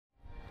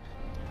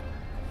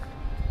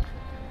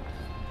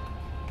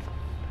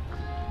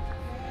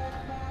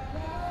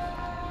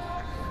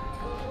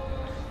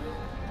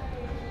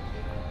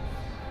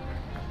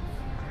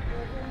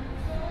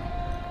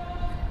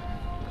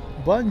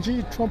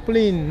Bungee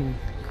trampoline,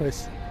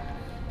 Chris.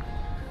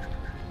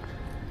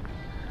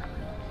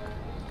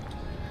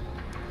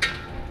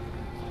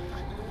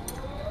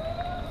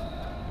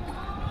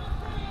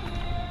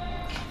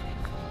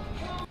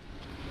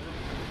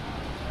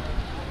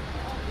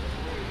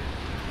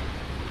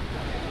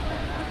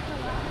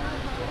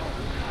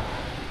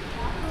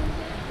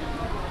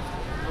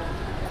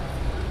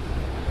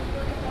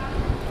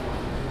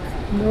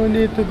 No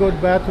need to go to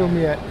the bathroom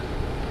yet.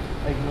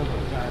 Like you know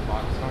those giant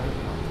box cars?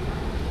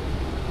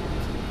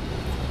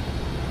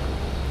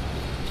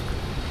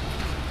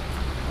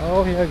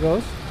 Oh, here it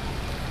goes.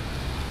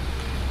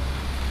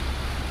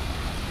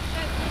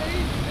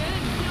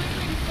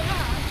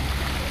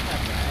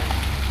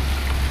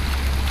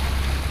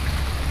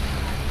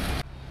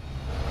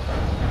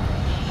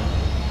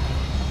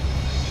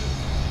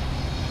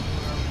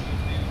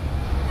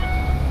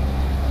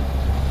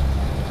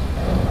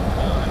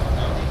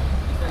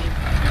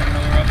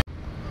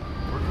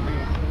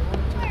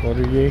 What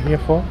are you here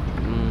for?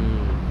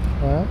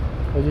 Huh?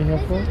 What are you here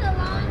for?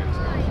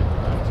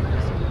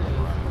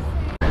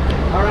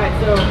 Alright,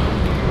 so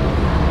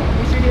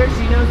Misha here,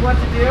 she knows what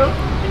to do,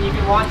 and you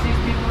can watch these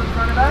people in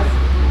front of us.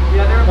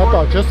 The other I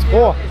thought important just thing to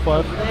four, do is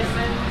but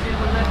listen to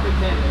the lift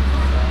attendants.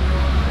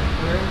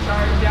 We're in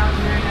charge down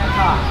here in that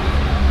top.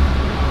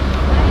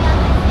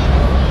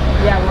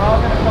 Yeah, we're all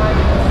going to climb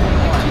in the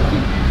same one.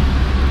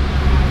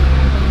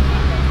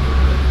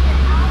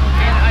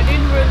 And I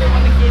didn't really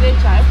want to get it,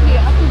 so I put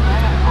it up in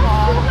there.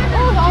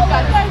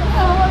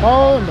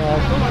 oh no.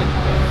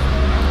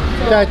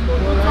 Chạy,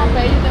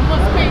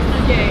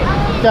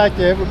 chạy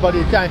to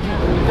everybody, chạy. I've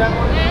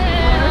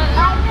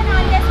been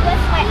on this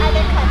with my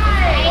other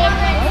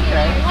cousins. You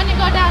want to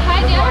go down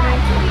high there?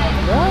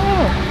 Oh.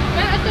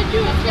 Man, I thought you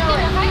were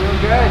sitting high.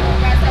 Doing good. You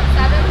guys up 7?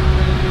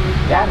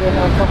 Yeah, they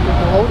have something to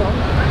hold on.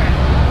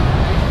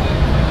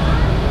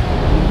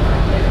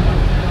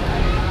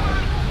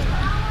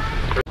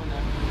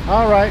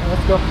 All right,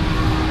 let's go.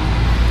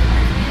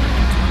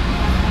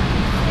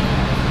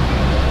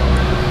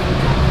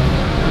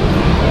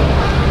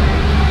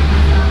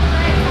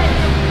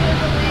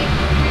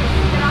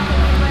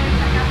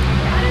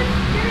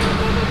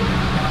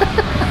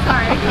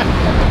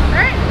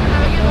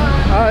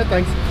 All right,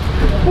 thanks.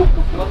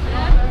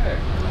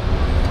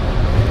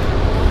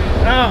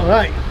 All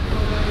right.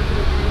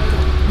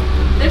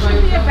 There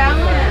should be a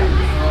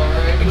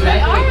balance. They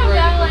are a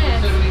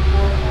balance.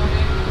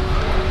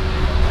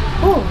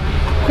 Oh,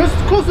 Chris,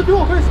 close the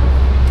door, Chris. It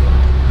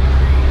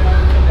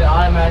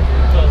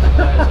automatically closes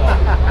by itself.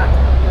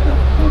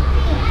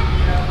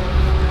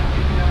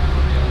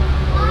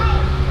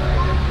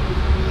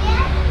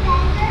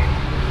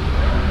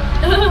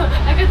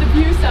 I got the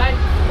view side.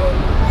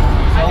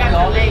 I got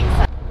the lake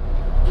side.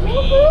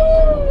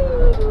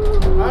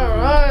 All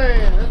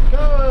right, let's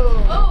go.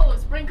 Oh,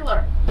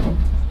 sprinkler.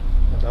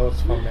 That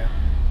was fun, man.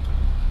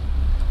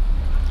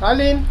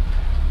 Eileen,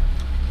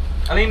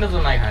 Aline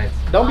doesn't like heights.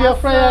 don't be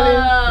afraid,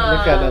 Eileen.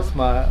 Look at that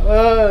smile.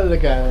 Oh,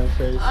 look at her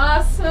face.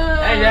 Awesome.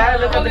 Hey, Dad,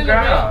 look at the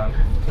ground.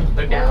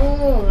 Look down.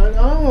 Oh, I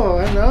know,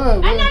 I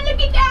know. I'm not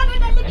looking down. I'm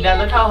not looking And Dad, down.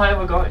 look how high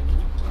we're going.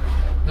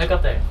 Look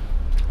up there.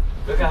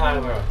 Look how high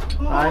we're.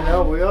 I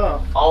know, we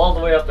are. All the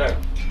way up there.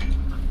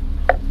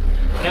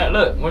 Yeah,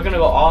 look, we're gonna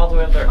go all the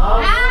way up there.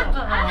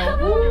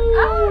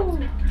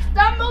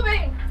 Stop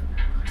moving.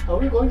 Are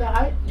we going that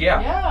high?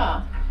 Yeah.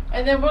 Yeah.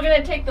 And then we're going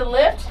to take the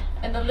lift,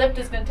 and the lift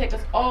is going to take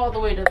us all the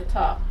way to the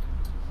top.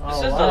 This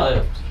Oh, is wow. the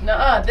lift.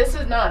 Nuh-uh, this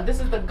is not. This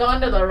is the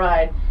gondola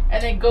ride.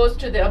 And it goes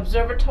to the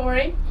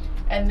observatory,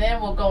 and then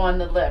we'll go on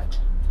the lift.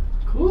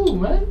 Cool,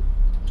 man.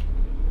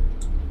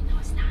 No,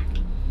 it's not.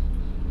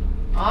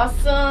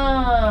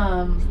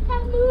 Awesome.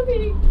 Stop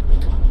moving.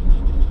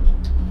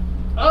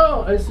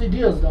 Oh, I see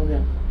deals down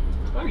there.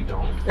 No, you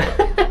don't.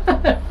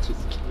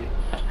 Just kidding.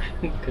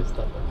 Good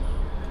stuff.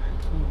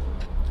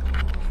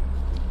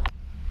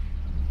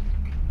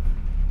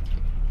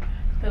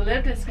 The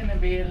lift is going to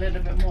be a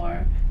little bit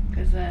more,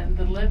 because then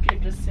the lift you're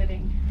just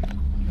sitting.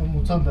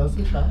 But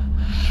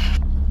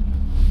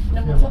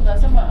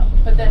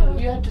then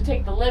you have to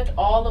take the lift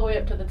all the way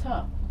up to the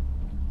top.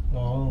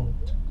 Oh.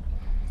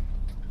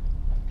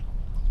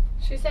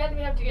 She said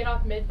we have to get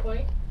off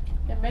midpoint.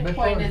 The midpoint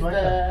Midpoint is is right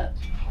the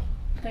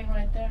thing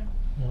right there.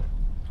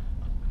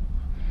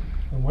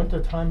 In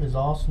winter time is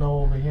all snow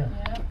over here.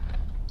 Yeah.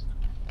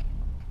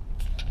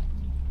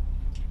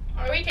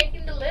 Are we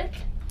taking the lift?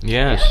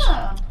 Yes.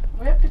 Yeah.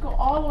 We have to go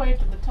all the way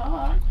to the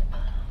top.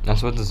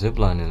 That's what the zip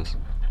line is.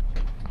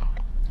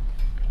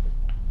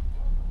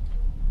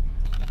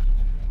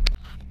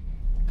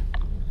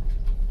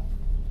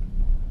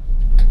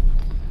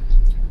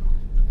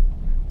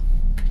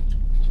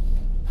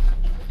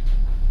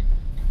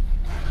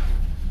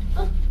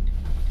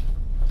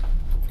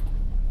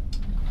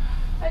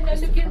 I'm not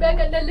looking back,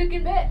 I'm not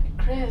looking back.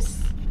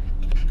 Chris,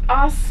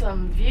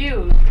 awesome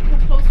view.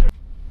 Come closer.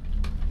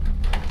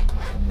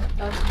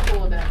 That's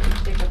cool that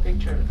we take a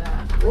picture of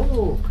that.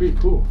 Oh, pretty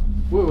cool.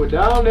 We're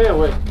down there,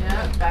 wait.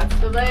 Yeah, that's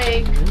the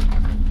lake.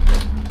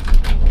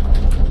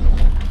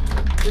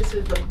 This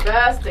is the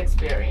best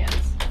experience.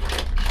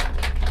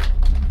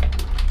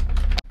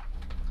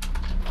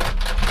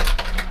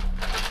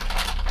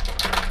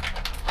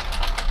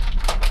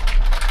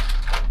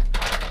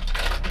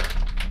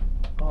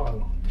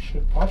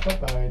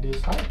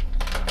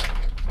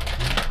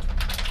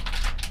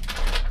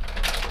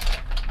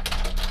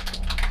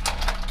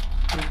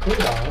 Cool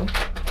down.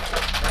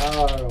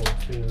 Oh,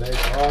 see legs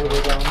all the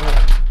way down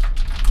there.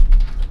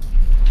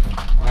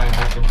 Alright,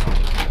 I can.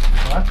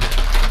 What?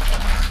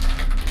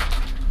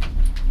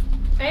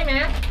 Hey,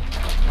 man.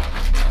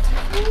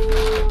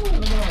 Ooh,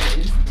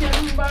 nice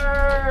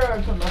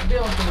timber. From the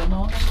building,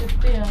 no? That's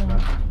it there.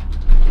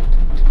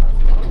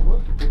 What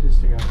to put this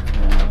thing out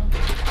there?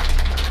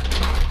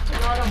 A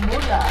lot of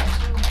moolah.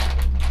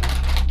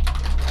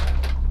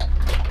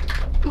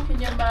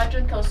 Can you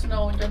imagine how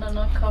snow doesn't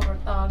not cover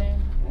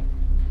darling?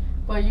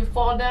 But you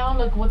fall down,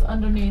 look what's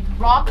underneath.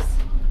 Rocks?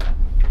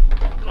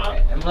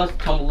 Unless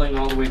tumbling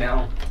all the way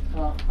down.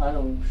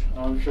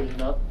 I'm sure you're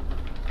not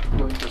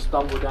going to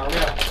stumble down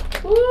there.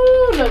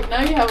 Ooh, look,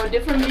 now you have a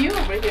different view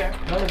over here.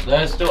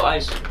 There's still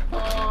ice. Oh,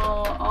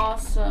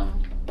 awesome.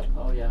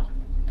 Oh yeah,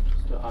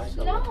 still ice.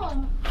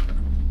 No.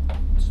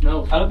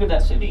 Snow. I look at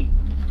that city.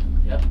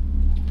 Yep.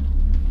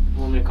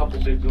 Only a couple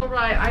big.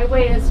 Alright, I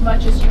weigh as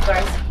much as you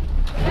guys.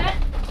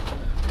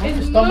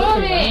 It's stomach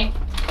thing, moving.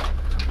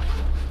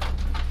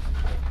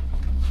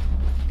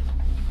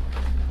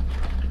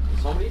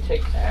 Somebody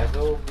take Advil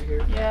over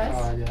here.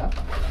 Yes. Yeah.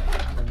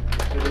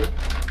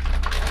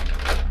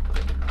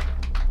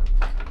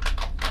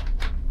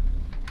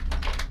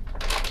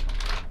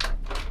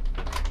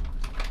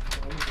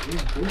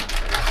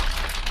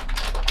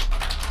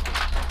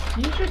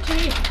 Use your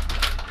teeth.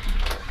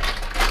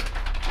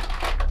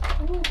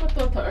 Oh, but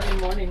those are early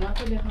morning, not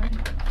really hard.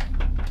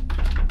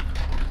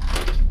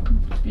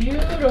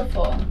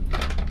 Beautiful.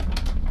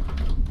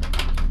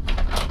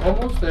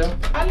 Almost there.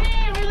 Ali,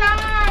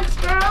 relax,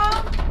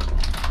 girl.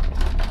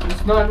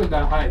 It's not even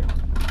that high.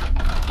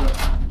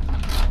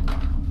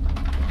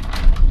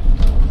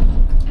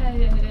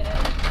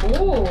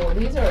 Oh,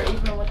 these are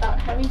even without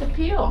having to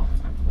peel.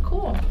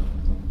 Cool.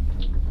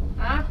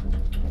 Huh?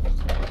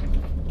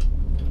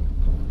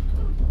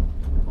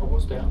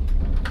 Almost there.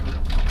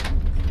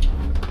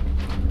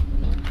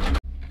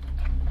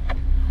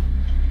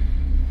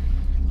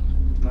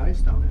 Nice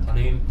down there. I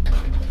mean,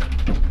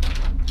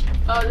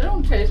 Oh, they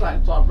don't taste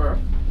like flubber.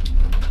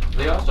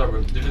 they are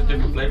strawberry. They're just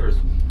different flavors.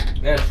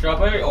 Yeah,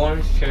 strawberry,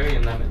 orange, cherry,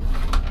 and lemon.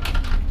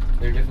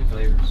 They're different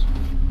flavors.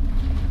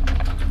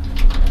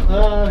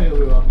 Ah, here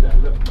we go up there.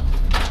 Look.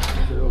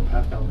 There's a little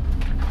path down there.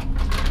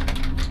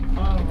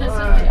 This is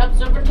the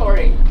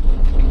observatory. Here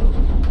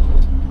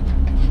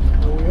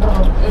we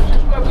are. This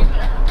is where we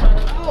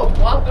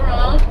walk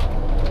around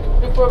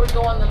before we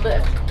go on the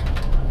lift.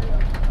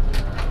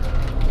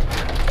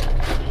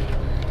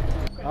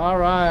 All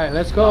right,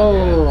 let's go.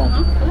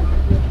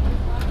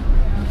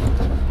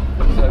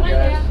 What's up,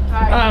 guys?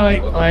 Hi. All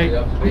right, Welcome all to the right.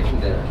 observation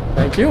deck.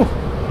 Thank you.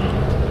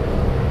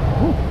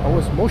 Ooh, I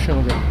was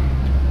emotional there.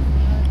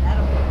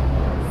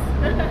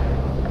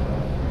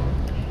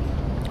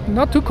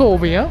 Not too cold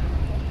over here.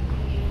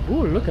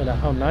 Ooh, look at that,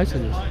 how nice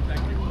it is.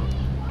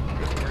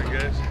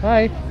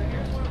 Hi.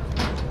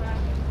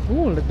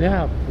 Ooh, look, they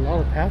have a lot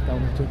of path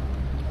down there too.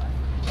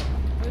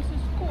 This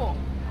is cool.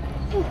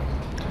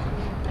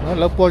 Nó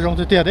lớp bò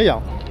rong tiền đấy nhở?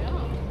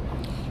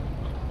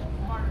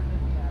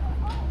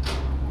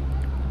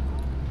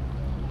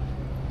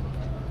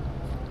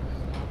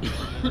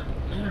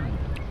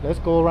 Let's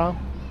go around.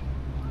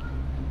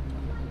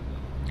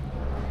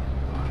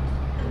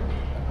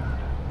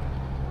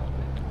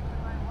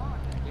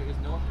 There is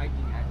no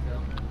hiking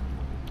access.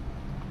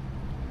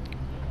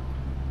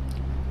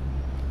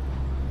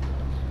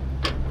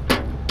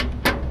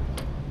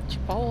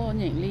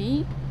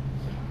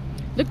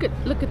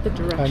 Look at the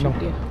direction know.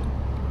 there.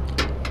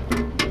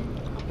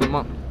 Come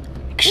on.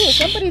 Ooh,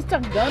 somebody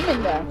stuck gum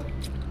in there.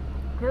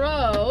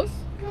 Gross.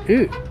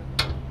 Ew.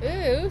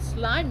 Ew,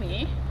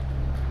 slimy.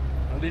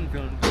 I've been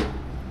feeling good.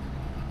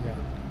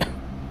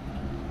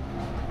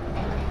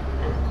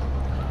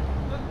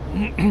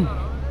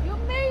 You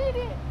made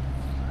it.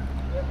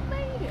 You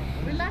made it.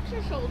 Relax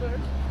your shoulders.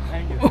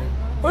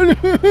 Ali.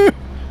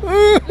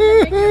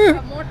 Make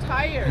yourself more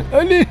tired.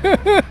 Ali.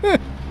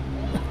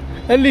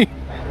 Ali.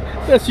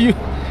 That's you.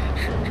 Put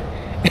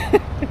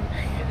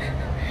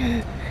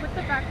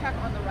the backpack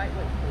on the right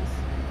way,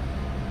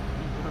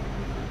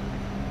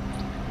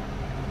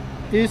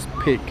 please. East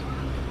Peak,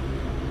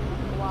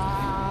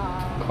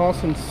 Wow.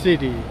 Carson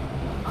City.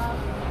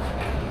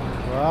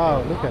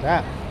 Wow, look at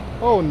that.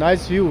 Oh,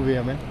 nice view over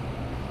here, man.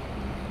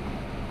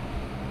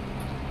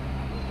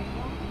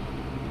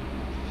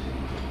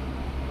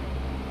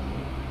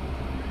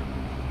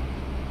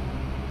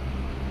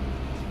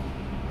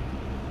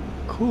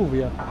 Cool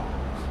view.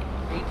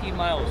 18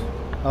 miles.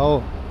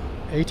 Oh,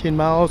 18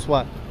 miles,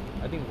 what?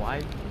 I think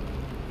wide.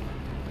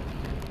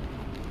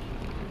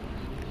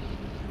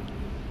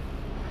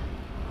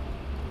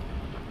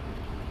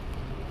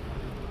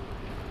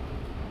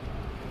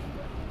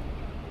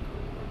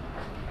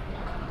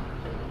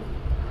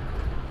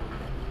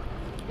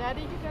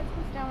 Daddy, you guys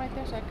can stand right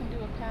there so I can do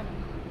a panel.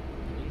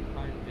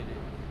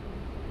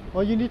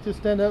 Well, you need to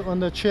stand up on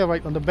the chair,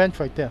 right on the bench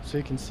right there, so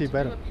you can see Do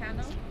better. a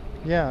panel?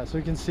 Yeah, so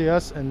you can see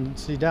us and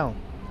see down.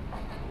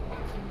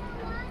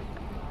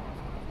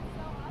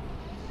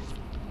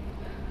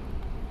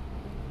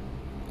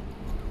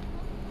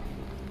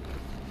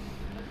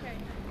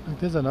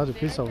 There's another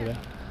piece over there.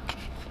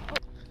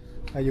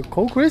 Are you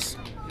cold, Chris?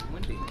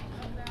 Windy.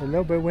 A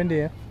little bit windy,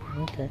 yeah?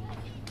 Okay.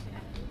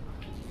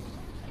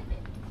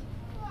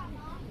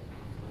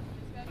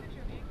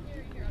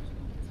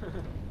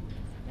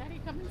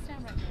 Daddy, come and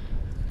stand right there.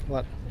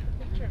 What?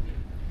 Picture of you.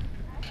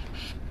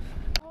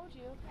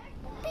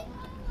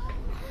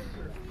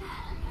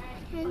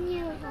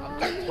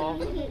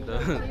 Told you.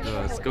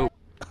 The scope.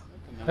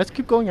 Let's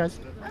keep going, guys. Is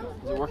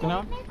it working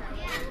out?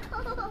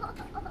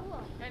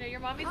 I know your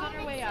mommy's on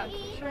her way out.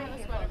 Show her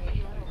the sweater.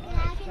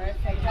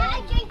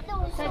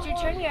 It's not your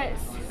turn yet,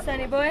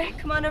 Sonny boy.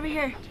 Come on over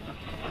here.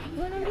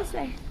 Come on over this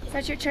way. It's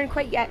not your turn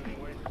quite yet.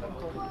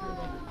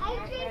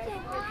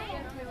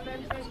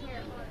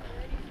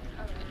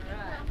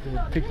 There's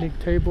a picnic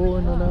table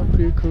and all that,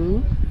 pretty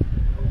cool.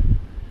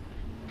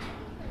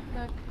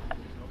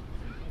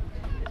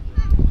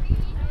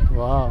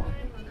 Wow.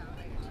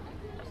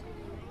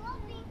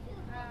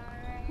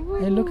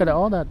 Hey, look at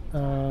all that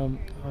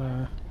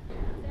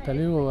the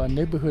little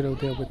neighborhood out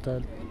there with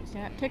the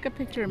Yeah, take a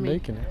picture of me.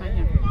 lake in it. Right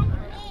here.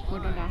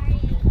 Hold on now.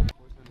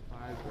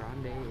 475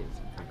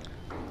 grandes.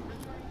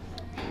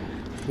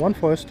 One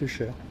for us to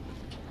share.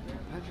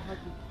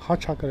 Hot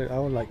chocolate, I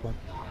would like one.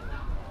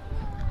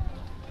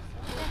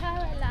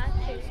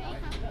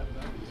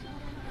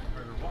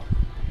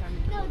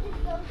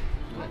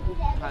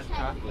 Hot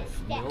chocolate.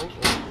 Milk or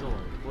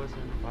soy?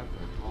 475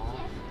 for tall.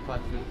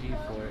 550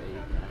 for a.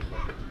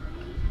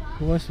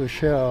 Who wants to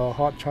share a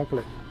hot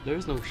chocolate?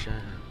 There's no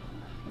share.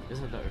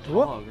 Isn't there?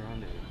 What? Tall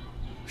grande.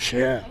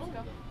 Share.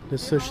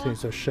 There's such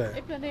things as share.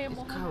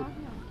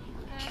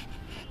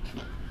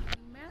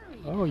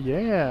 Oh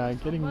yeah,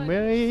 getting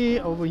married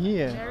over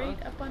here.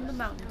 Married up on the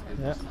mountain.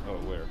 Yeah. Oh,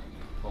 where?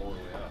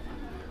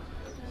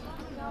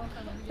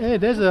 Hey,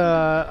 there's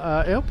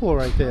a airport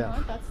right there.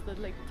 That's the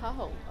Lake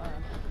Tahoe.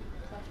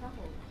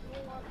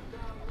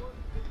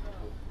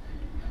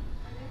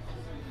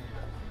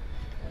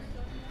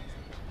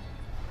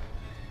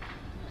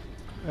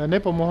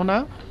 Nipple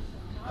Mohana?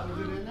 Was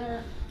it in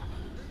there?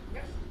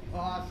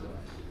 Awesome.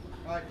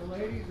 All right, the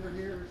ladies are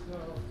here, so.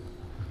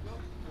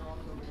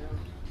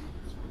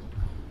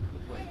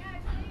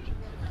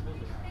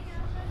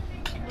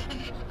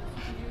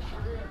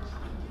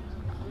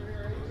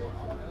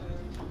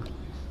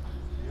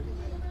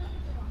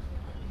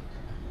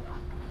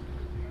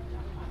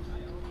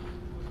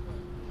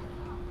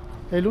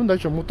 Hey, lúc nãy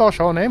chúng ta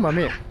sao này mà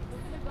mẹ?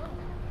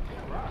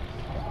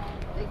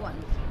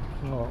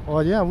 Oh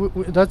yeah,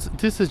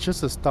 this is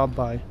just a stop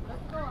by.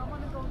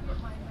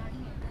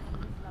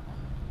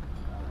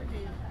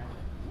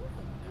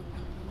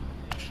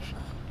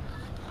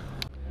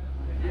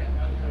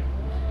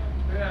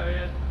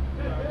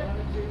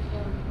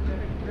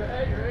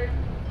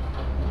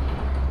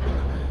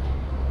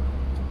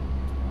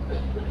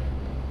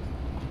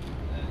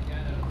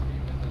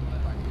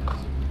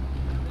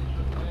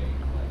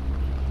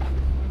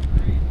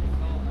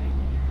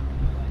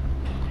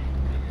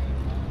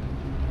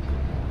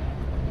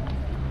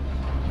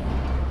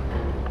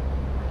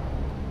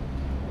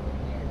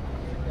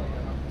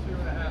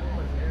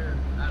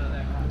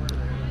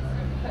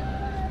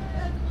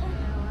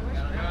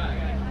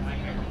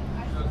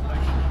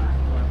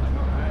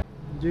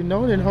 You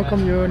know, then how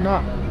come you're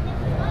not?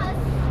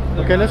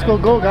 Okay, let's go,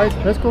 guys.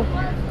 Let's go.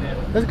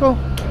 Let's go.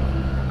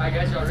 Alright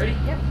guys, y'all ready?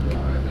 Yep.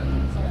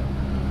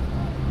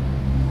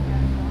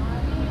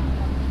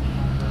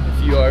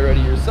 If you are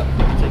ready yourself,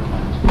 you can take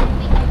mine.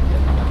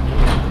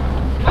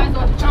 Might as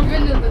well jump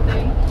into the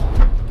thing.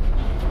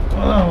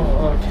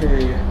 Oh,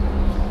 okay.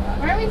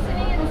 Why are we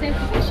sitting in the same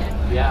position?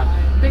 Yeah.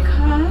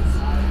 Because.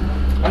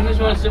 I just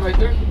want to sit right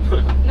there.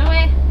 No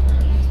way.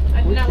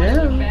 I We did not want to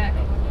can. look back.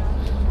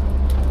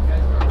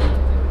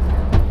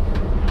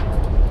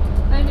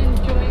 I'm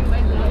enjoying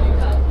my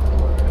lollipop.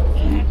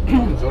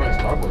 Enjoying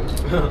Starbucks.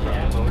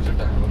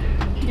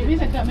 Give me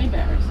the gummy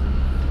bears.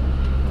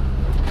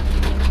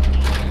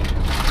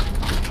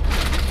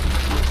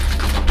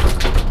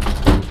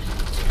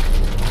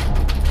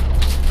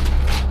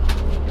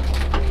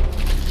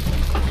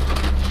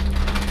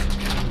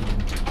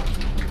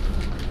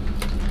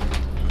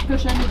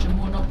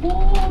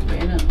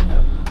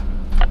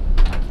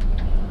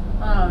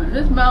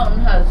 This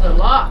mountain has a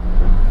lot.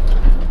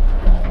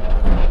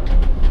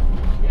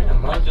 Yeah,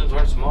 mountains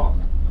are small.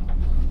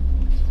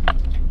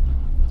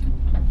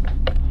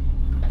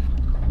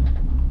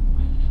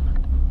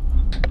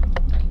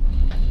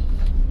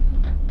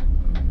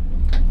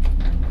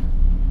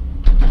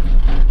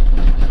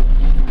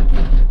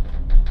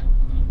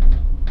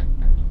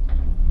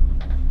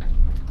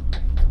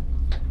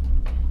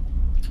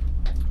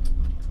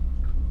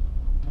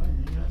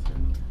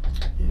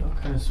 All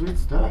kind of sweet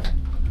stuff.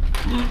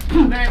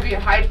 Better be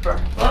hyper.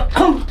 But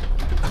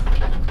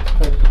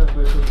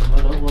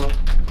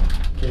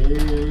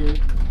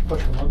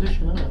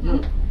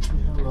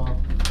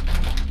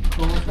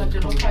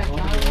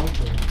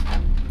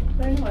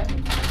anyway,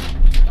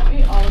 I'll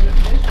eat all of it,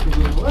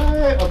 please.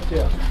 Way up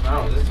there.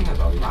 Wow, this thing has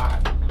a lot.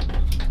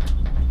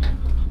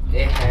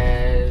 It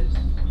has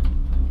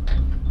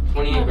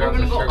 28 We're grams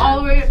gonna of go sugar. all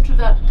the way up to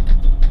that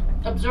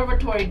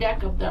observatory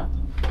deck up there.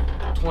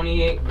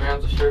 28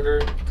 grams of sugar,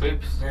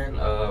 3%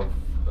 of,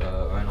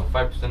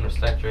 5% of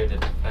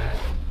saturated fat,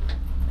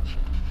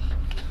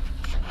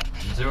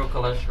 0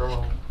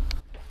 cholesterol.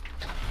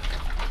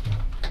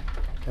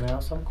 Can I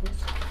have some, Chris?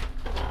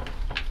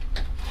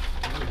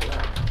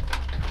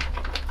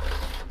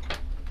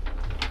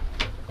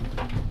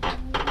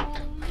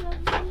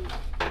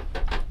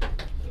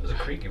 There's a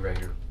creaky right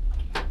here.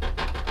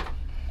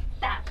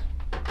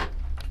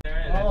 There,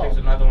 and it takes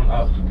another one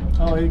up.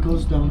 Oh, it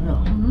goes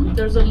downhill.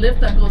 There's a lift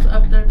that goes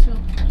up there too.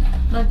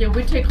 Not yet.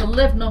 We take a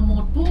lift, no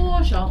more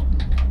push out.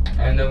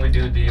 And then we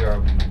do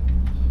the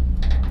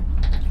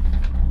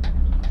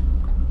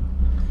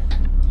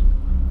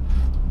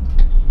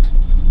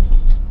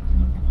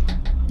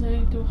They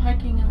do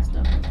hiking and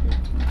stuff up here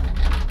too.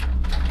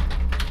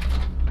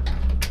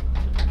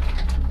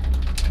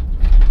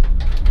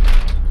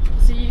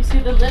 You see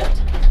the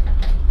lift?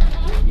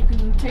 You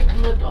can take the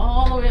lift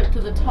all the way up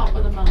to the top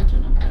of the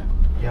mountain up there.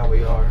 yeah,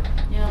 we are.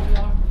 Yeah, we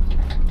are.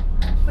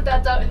 But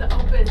that's out in the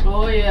open.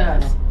 Oh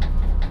yes.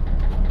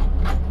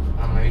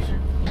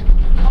 Amazing.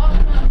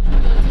 Welcome to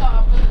the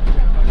top of the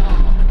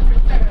terminal.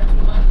 Prepare to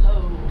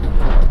unload.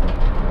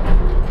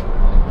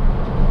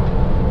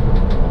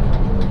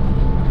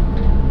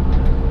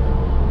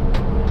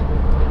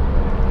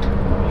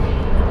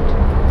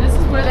 This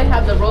is where they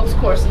have the ropes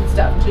course and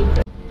stuff too.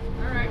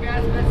 Alright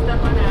guys, let's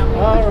step on out.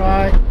 All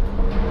right.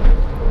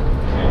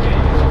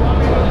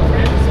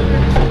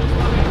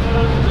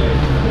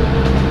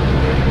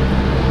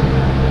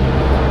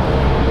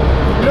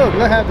 Look,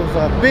 they have this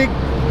big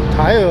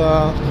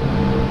Tahoe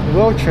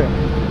road trip.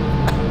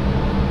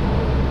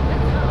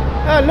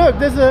 Ah, look,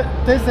 there's a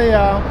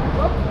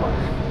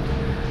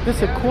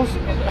course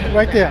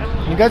right there.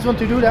 You guys want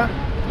to do that?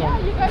 Yeah,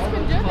 you guys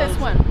can do this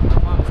one.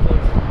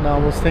 No, I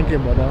was thinking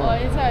about that Oh,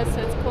 one. it says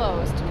it's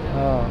closed.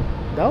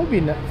 That would be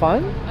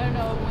fun. I don't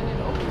know when it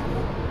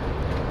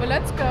opens. But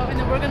let's go, and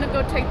then we're gonna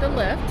go take the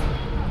lift.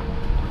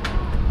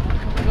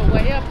 Go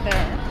way up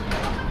there.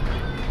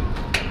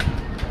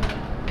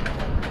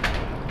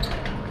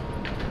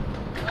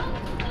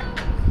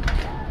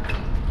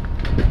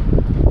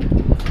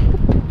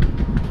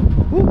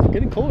 Ooh, it's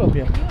getting cold up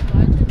here. Can you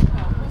imagine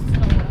how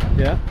snow up?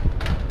 Yeah.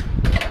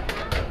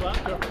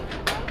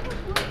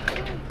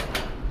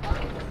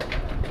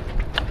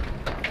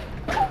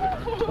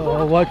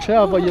 Oh, watch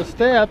out for your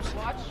steps.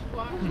 Watch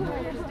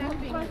where you're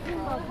stepping.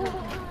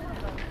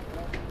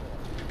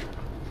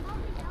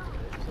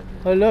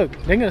 Oh, look,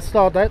 they're gonna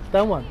start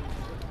that one.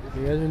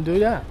 You guys can do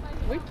that.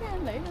 We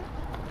can later.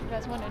 If you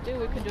guys want to do,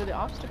 we can do the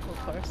obstacle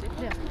course.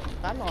 Yeah,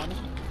 that long.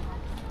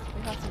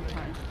 We have some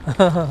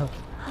time.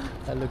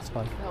 That looks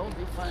fun. That will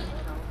be fun.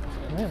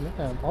 Yeah, look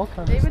at all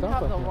kinds They of even stuff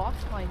have up the here. rock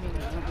climbing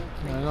and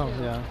everything. I know,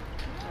 too. yeah. Not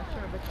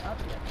sure if it's up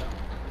yet though.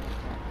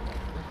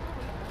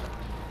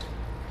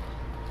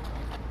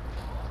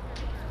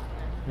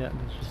 Yeah,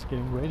 they're just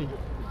getting ready.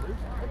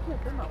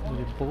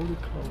 The boulder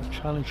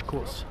challenge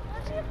course.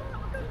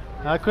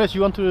 Chris,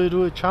 you want to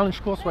do a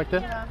challenge course right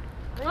there? Yeah.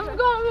 I'm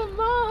going with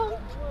Mom.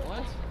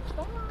 What? Come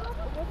on, we're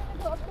gonna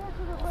go up there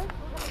to the lake.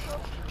 We're gonna go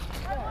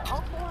there.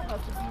 All four of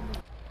us will be in the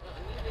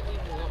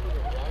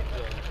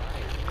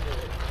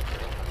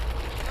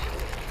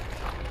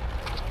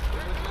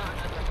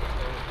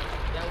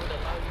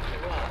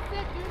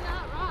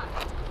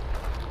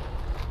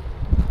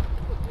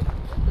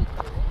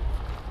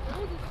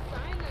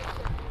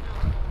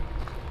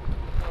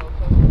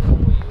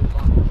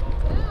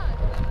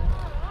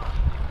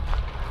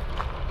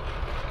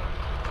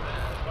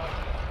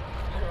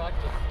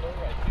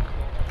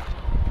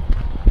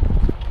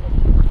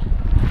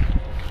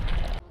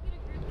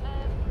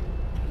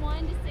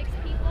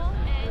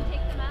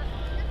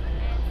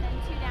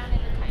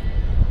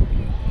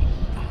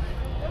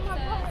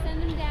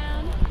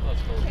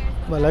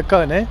Mà là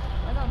cờ này.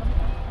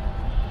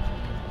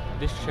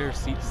 This chair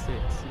seat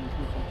 6.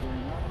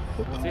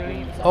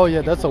 Oh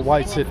yeah, that's a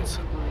wide seat. If it's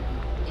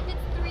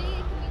 3,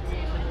 it can be 2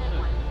 and then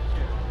 1.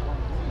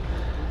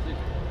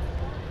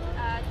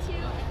 2.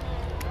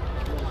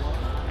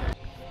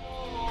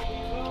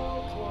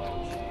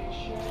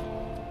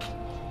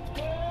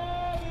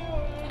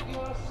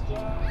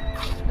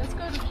 Let's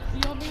go to,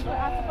 you want me to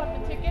ask about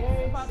the tickets,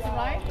 about the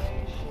ride?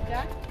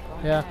 Yeah?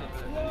 Yeah.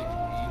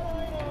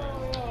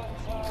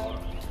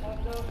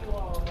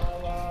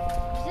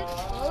 Is it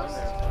closed?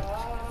 Is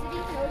it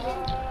even open?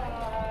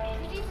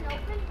 Is it even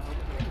open?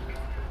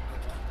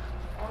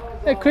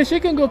 Hey Chris, you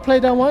can go play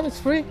that one, it's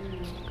free.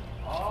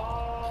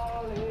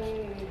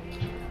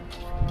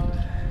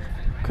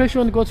 Chris, you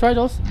want to go try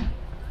those?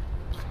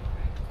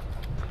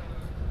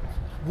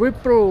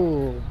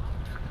 Wipro.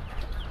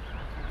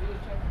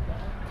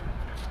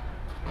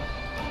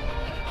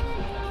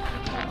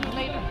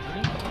 Later.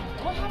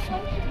 We'll have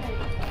lunch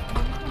later.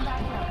 When we come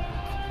back down.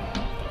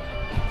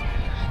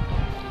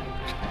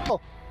 Oh.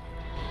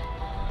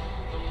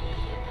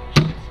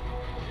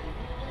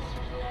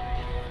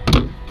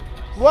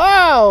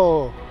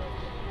 Wow!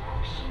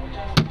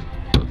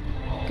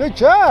 Good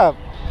job!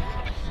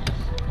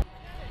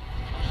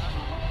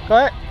 Go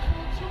ahead.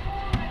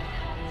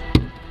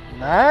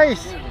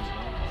 Nice.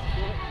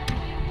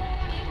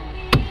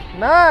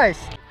 Nice.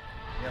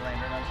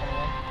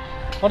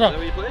 Hold on. Is that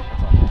what you play?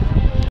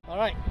 All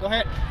right, go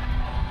ahead.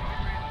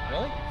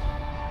 Really?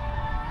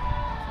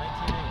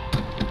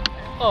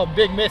 Oh,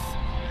 big miss.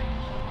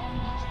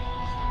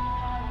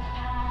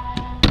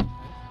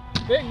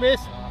 Big miss.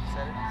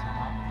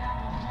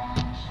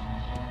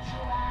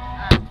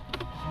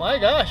 My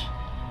gosh.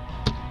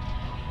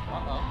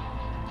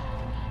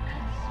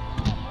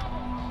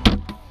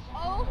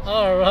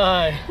 All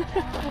right.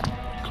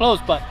 Close,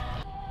 but.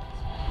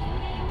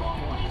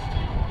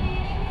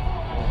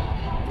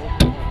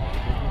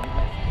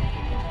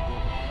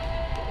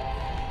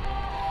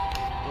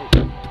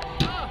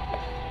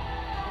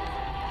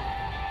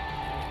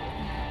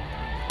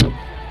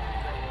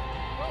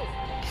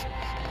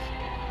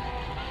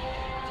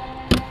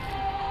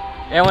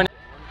 Yeah, when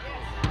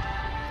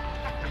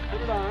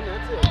Put it on,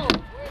 that's it.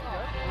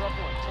 We're up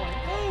one,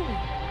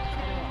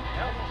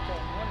 20.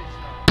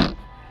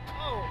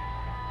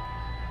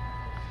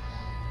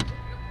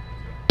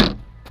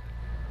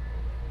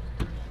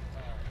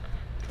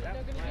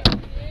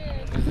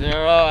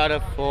 0 out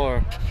of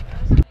 4.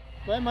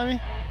 Go ahead,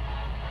 mommy.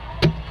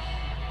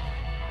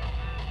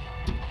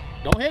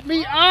 Don't hit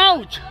me.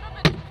 Ouch!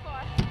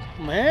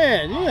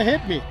 Man, you gonna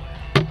hit me.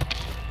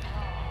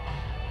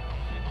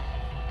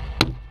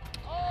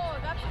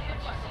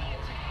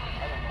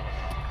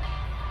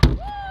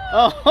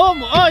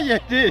 Oh, you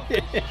did.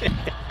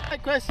 Hi,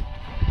 Chris.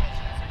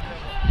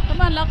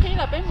 Come on, Lucky,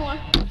 là bé mua.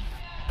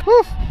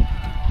 Woof.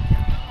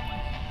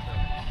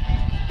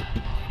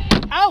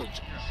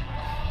 Ouch!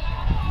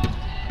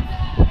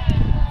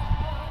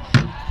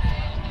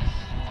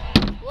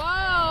 Whoa,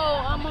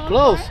 I'm on.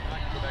 Close.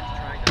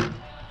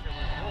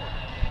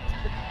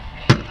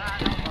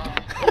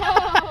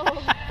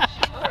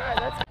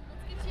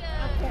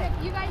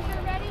 You guys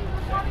are ready?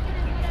 We're probably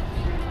gonna do that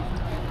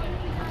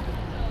soon.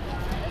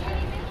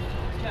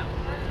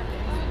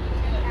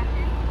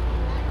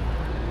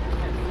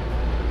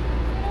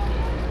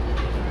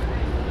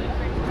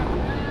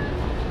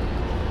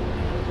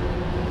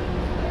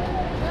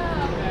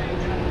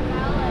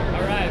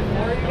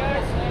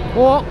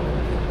 Four.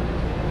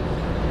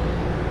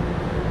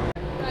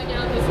 Right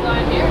down this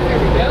line here. There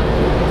we go.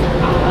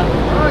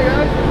 Alright,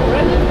 guys.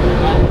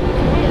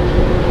 Ready?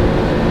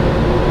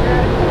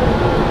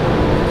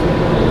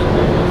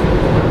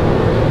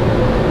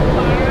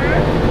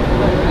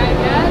 Alright,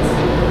 guys.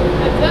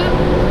 Heads up.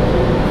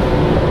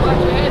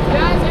 Watch your heads,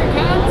 guys. Here it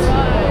comes.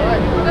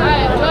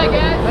 Alright, enjoy,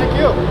 guys. Thank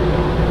you.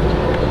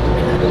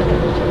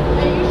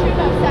 Hey, you should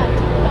have sat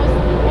close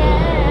to the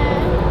bed.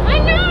 I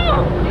know!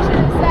 You should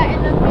have sat in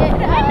the bed.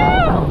 I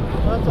know!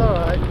 That's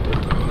alright.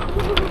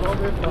 We'll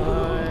be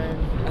fine.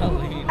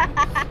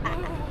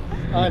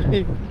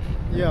 Ali.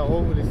 Yeah,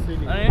 over the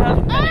city. I don't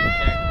have panic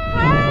attack.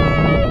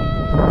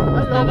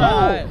 Hello.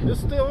 Hi. There's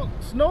still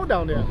snow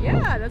down there.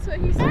 Yeah, that's what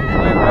he said. Oh,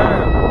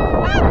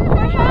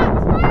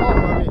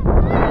 mommy.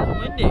 It's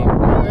windy. There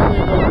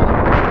you go.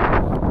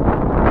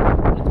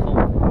 It's cold.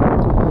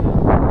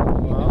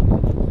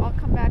 Well, I'll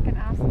come back and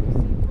ask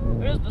him.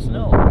 Where's the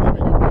snow? you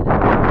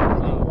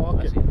can walk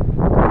I it. see. You can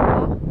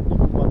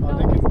walk. No,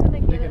 They he's can, gonna they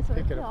get can it, so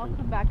pick it I'll up.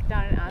 come back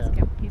down and ask Yeah.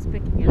 him. He's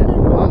picking it up.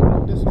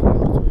 Well, this trail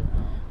to you.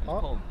 It's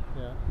cold.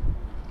 Yeah.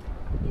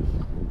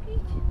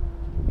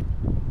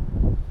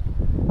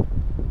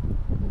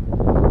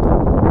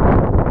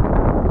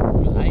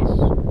 There's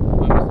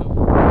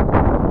ice.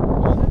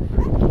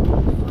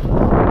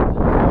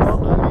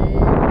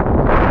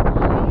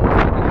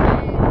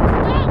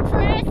 Stop,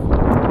 Chris!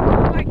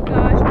 Oh my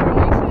gosh, bro,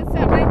 you should have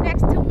sat right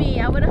next to me.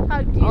 I would have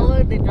hugged you. Oh,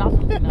 look, they dropped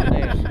something down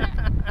there.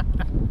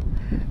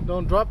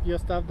 Don't drop your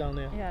stuff down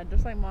there. Yeah,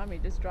 just like mommy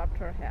just dropped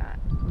her hat.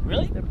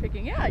 Really? They're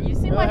picking. Yeah, you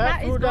see Your my hat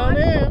hat flew is down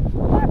gone. there.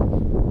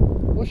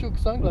 What's your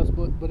sunglasses,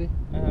 buddy?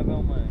 I have it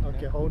on my.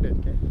 Okay, hold it.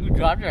 Okay. You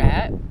dropped your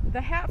hat?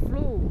 The hat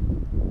flew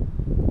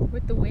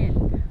with the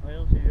wind. I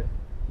don't see it.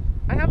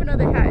 I have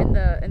another hat in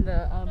the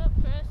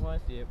Well, I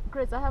see it.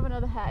 Chris, I have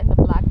another hat in the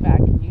black bag.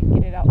 Can you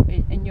get it out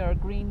in your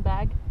green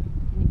bag?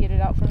 Can you get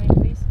it out for me,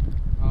 please?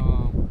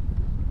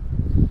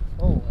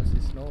 Oh, I see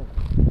snow.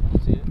 I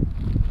don't see it.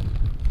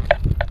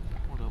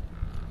 Hold up.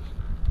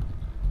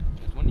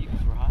 There's one of you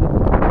guys were hot.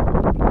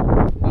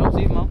 I don't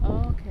see it, Mom.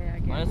 Oh, okay, I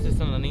Mine get is it.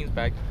 just in Lenine's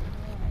bag.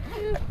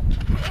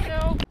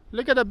 No.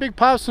 Look at the big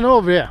pile of snow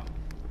over here.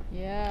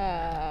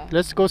 Yeah.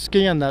 Let's go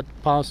skiing on that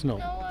pile of snow.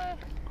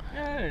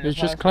 Yeah, You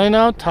just climb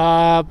out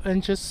top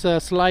and just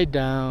slide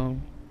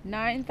down.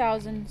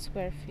 9,000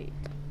 square feet.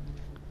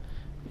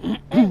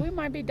 Hey, we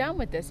might be done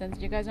with this since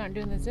you guys aren't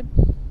doing the zip.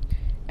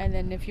 And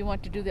then if you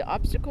want to do the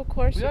obstacle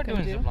course, We you are can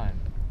doing do. zip line.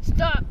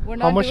 Stop. We're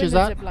How not much doing is the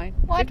that? zip line.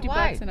 What? 50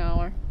 Why? bucks an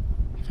hour.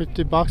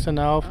 $50 an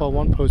hour for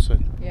one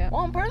person. Yeah.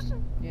 One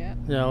person? Yeah.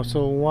 Yeah,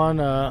 so one,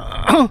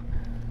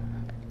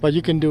 but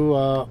you can do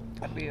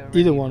That'd be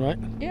either one, right?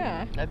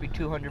 Yeah. That'd be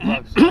 200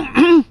 bucks.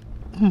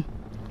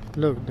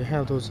 Look, they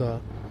have those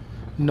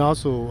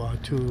nozzle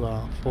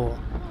for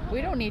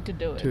We don't need to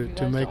do it. if you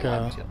to guys make don't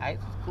a want to. Ice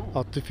is cool.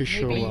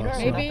 artificial Maybe, not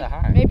snow. maybe, that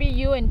high. maybe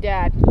you and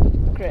Dad,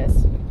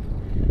 Chris.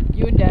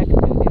 You and Dad can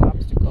do the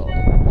obstacle.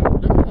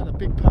 Look at the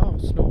big pile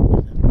of snow.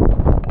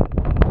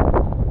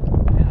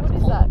 What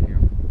is that?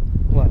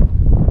 What?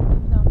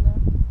 Down there.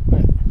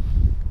 Where?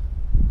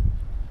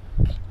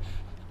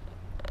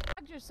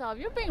 Hug yourself.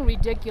 You're being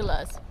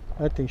ridiculous.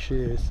 I think she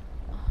is.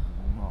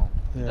 No.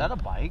 Yeah. Is that a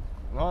bike?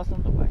 No, it's not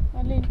a bike.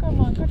 Aline,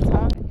 come on, good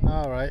talk.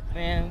 Alright.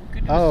 Man, we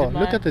could do Oh, zip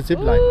look line. at the zip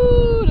line.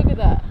 Ooh, look at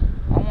that.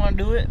 I want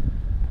to do it.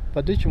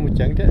 But did you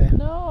chẳng thế?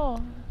 No,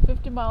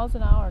 50 miles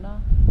an hour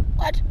now.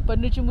 What? But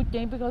did you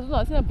because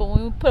it's not but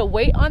when we put a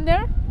weight on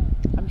there,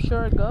 I'm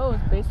sure it goes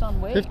based on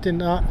weight.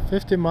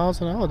 50 miles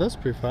an hour, that's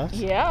pretty fast.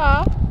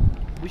 Yeah.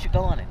 We should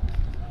go on it.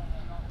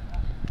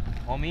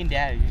 Well, me and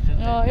Dad. You should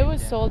No, it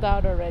was sold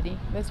out already.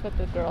 That's what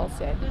the girl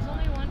said. There's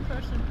only one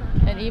person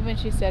per And even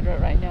she said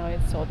right now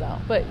it's sold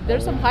out. But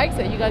there's some hikes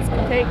that you guys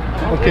can take.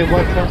 Okay,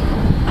 what?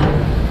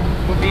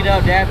 Put feet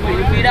up, Dad. Put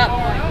your feet up.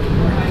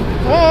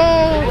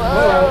 Oh!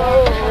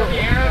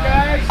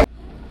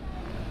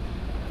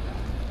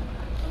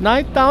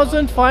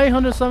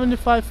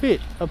 9,575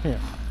 feet up here.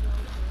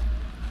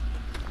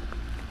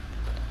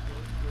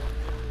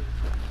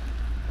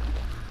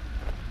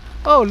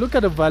 Oh, look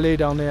at the valley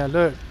down there.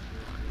 Look.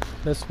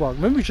 Let's walk.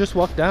 Maybe we just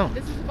walk down.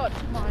 This is about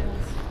 2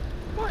 miles.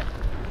 What?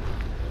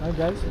 Hi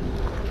guys.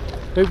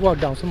 Let's walk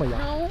down some of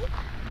y'all. No.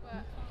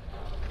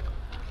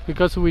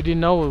 Because we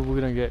didn't know what we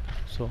were gonna get.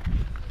 So.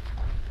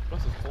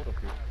 Plus it's cold up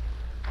here.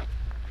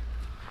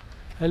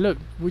 Hey look,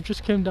 we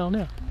just came down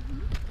there.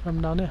 From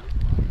down there.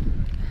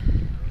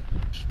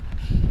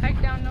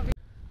 Hike down over.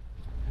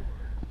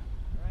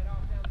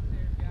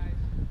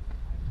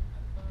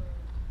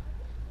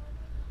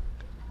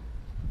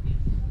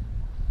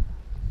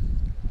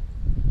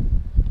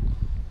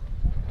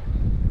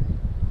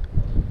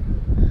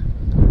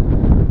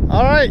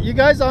 Alright, you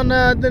guys on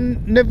the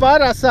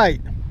Nevada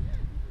side.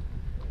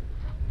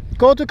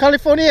 Go to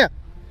California.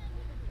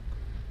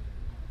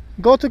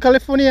 Go to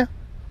California.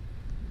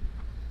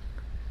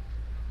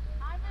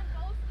 I'm in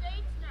both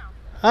states now.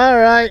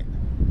 Alright.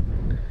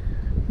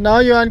 Now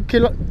you're on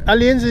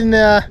aliens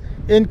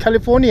in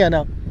California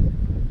now.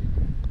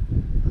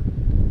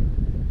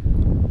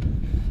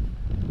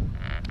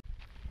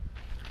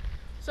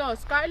 So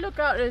Sky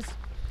Lookout is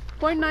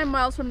 0.9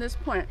 miles from this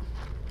point.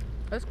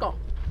 Let's go.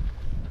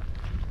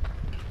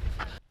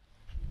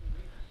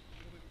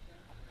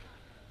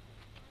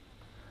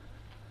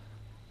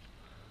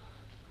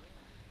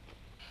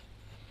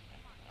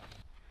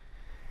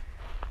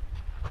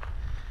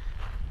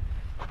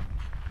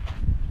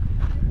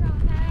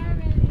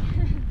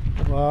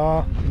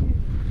 Wow.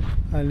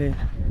 Ali,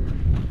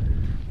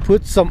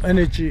 put some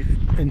energy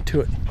into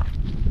it.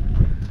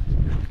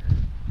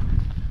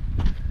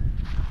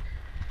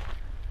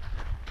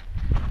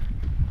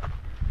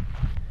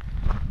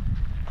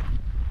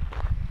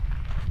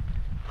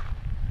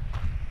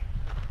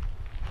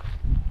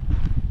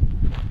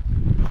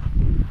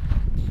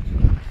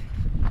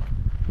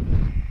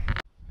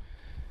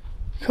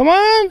 Come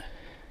on!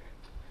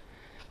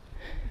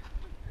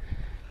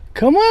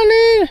 Come on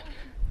in!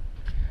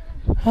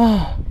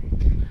 Ah.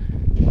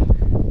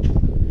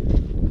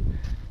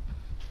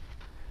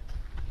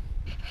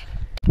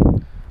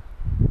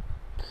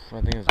 I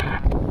think it's good.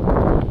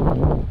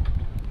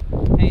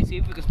 Hey, see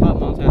if we can spot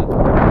Mount Hat.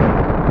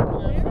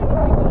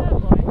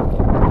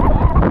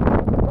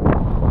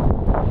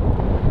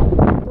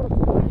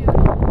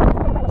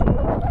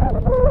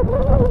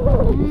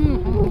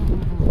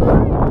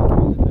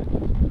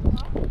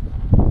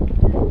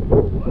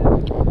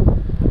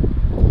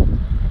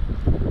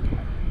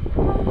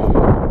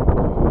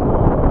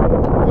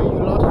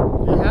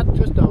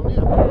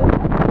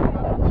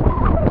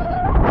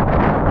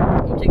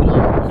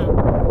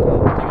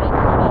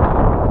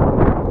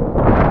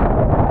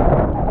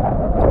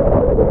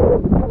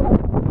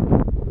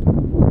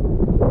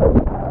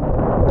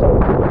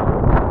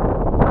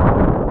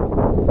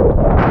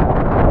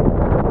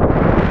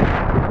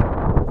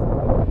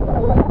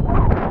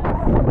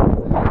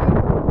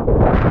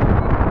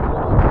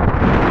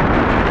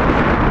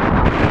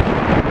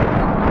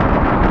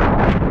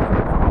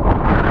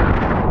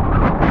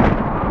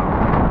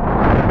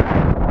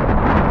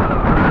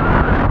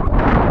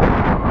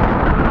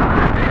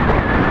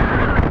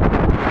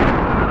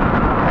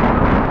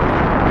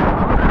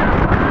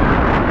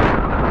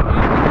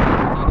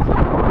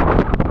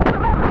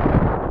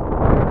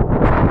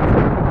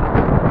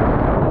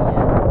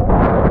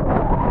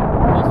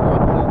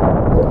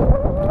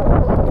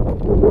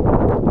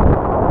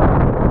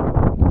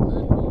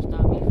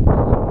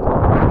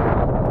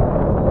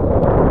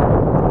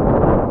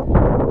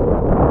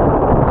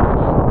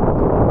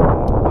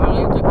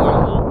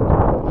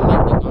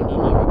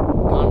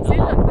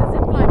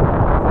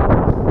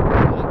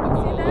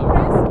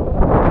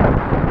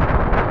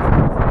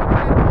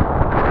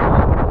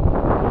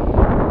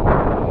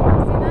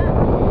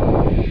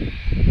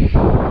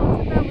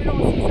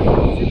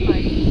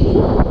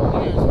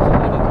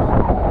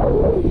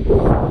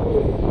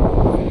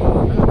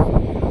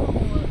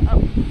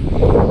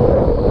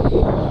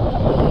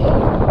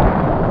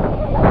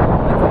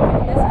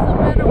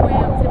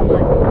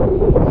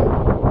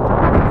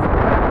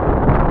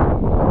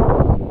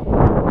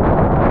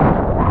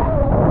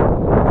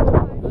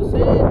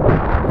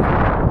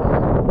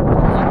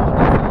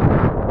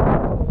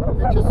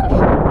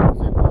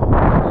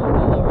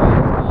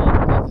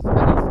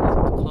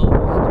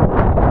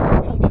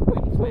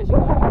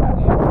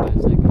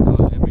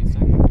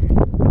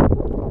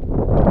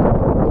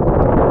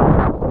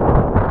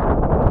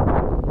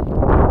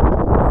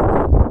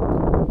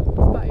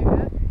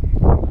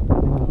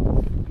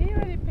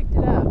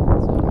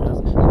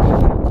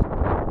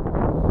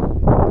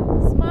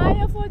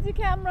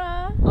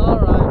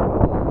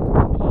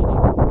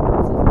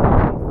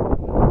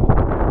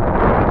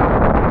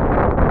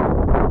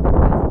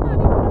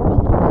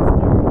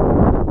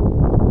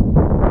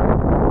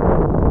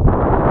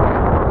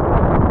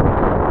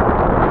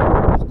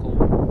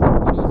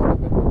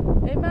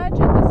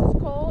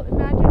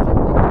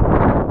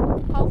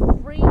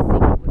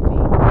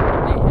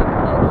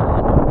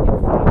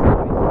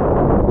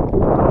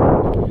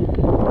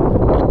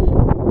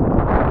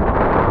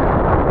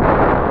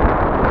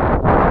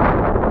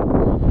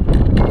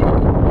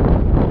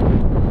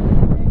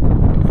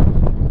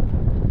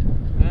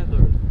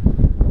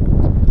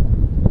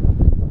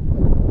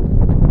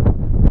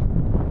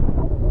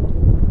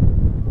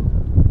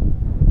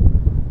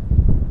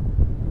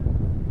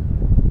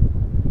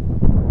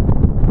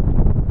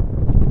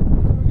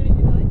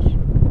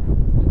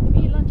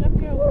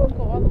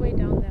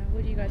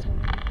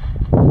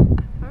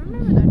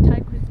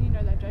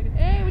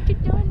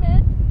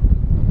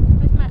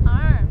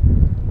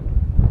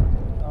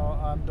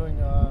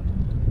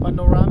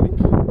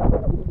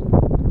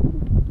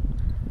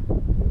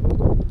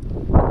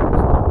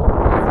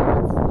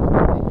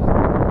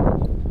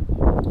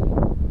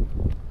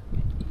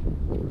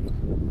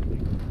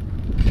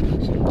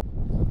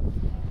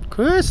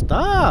 Chris,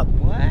 stop!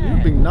 What?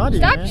 You're being naughty,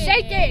 Stop man.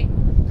 shaking!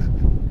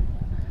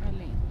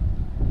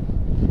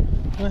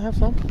 Can I have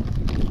some?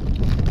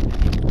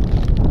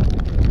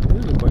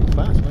 You're going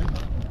fast, man.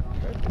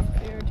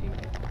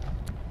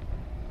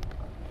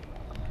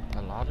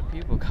 A lot of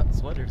people got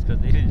sweaters because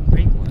they didn't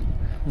bring one.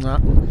 Nah.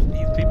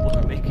 These people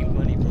are making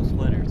money from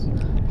sweaters.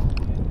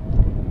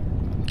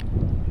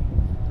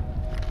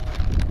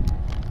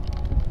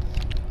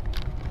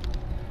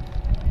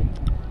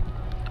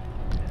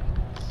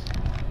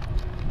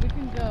 We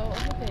can go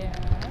over there.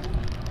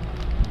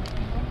 We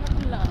can go have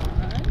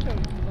lunch, or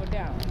we can go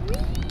down.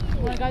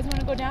 Guys want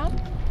to go down?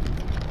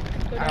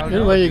 Go down.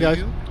 Either way, you guys.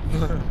 Well,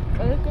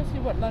 let's go see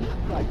what lunch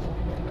is like.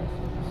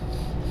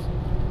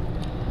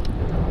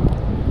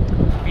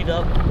 Speed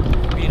up.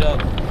 Speed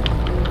up.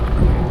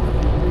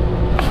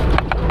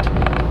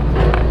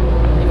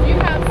 If you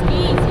have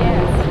skis,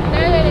 yes.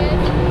 There it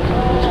is.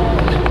 Oh.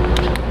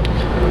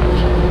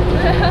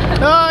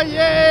 Oh,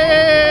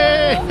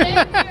 yay!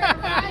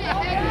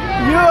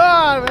 You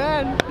are,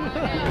 man.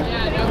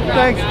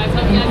 Thanks. Guys,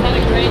 hope you guys had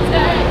a great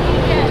time.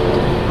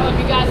 Hope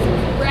you got some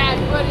rad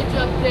footage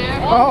up there.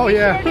 Oh,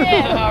 yeah.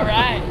 All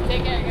right.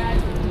 Take care,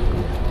 guys.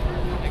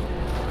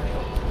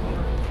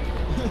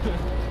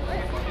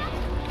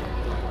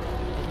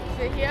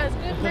 So he has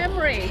good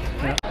memory.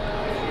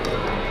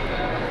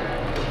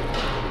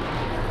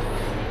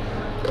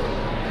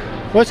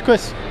 Where's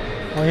Chris?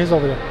 Oh, he's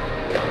over there.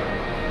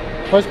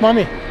 Where's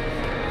mommy?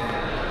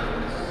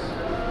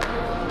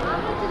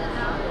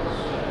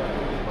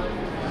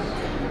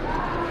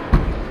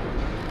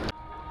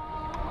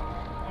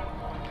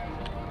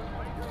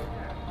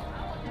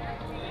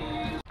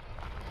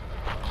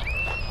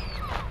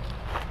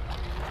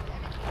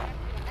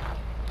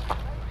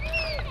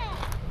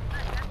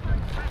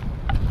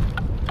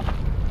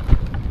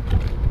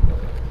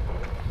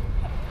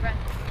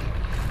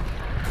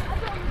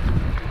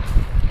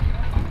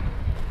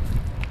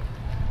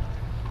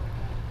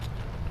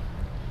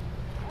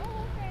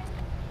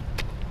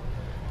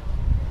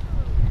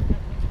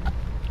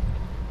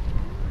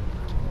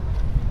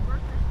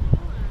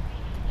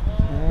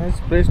 Nice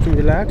place to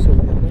relax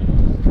over here.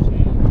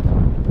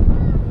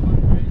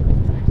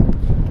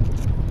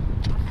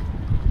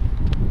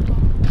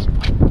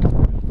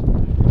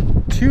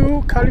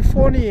 To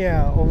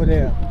California over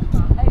there.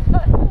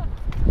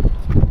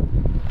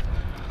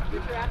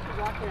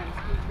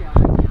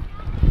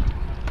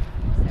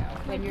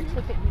 When your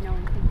ticket, you know,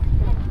 and things.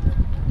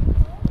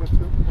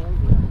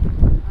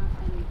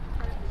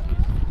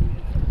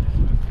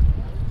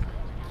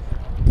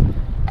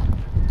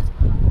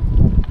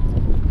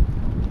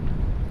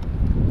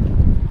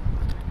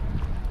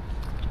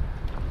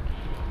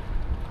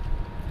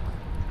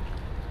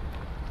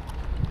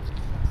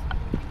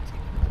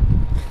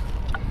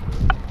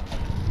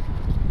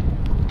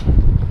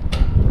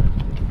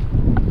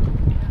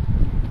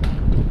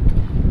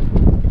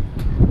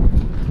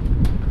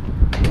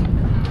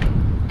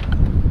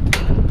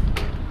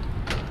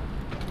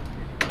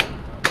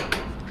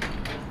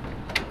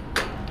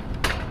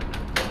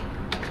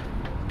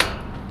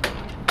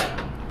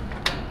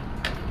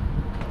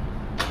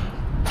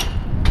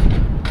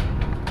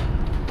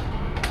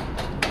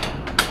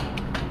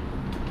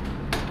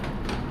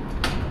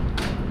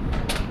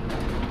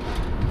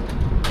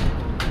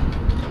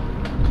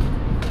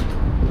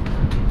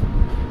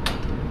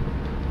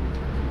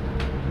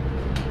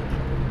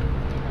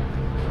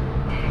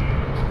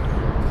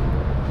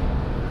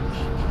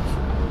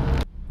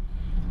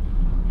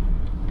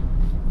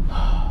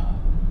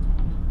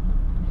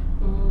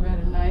 Ooh, got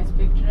a nice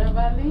picture of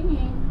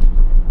Eileen.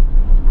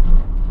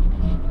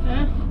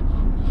 Huh?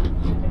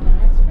 Got a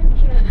nice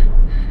picture.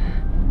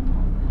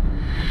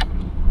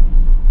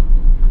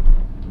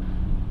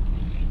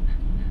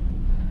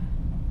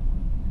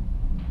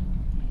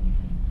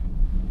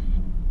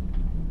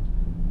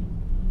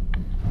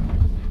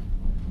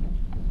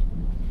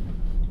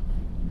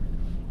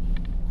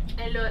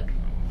 Hey, look.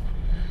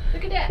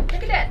 Look at that.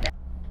 Look at that.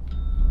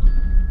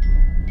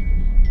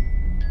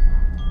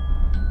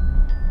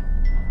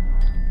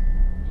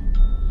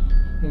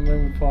 And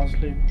then we fall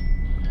asleep.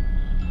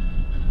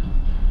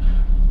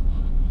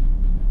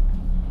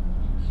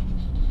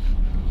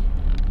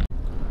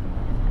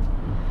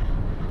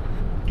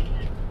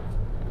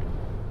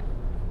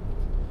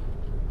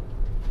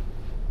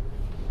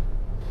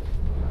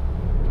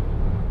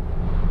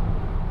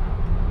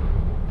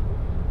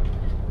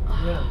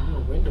 Yeah, no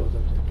windows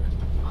up there.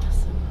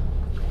 Awesome.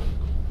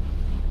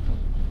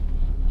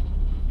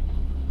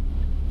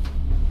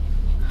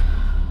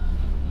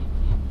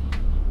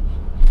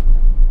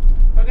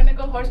 We're gonna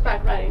go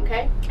horseback riding,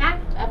 okay?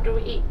 After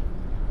we eat.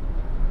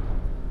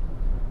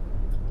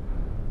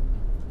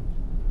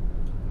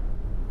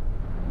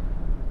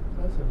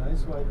 That's a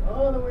nice ride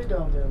all the way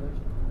down there.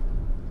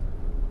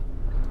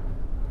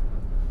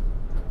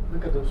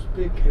 Look at those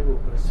big cable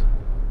cars.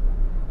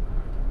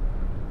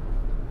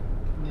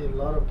 Need a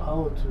lot of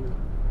power to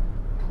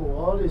pull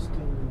all these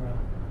things around.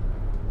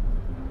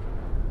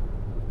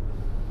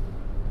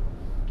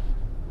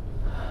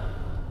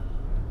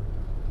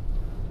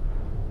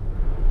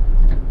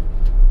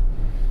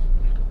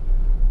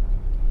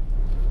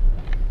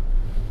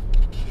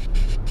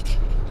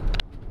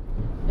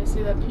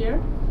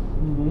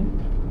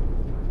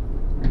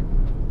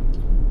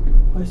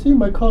 I see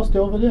my car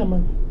still over there,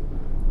 man.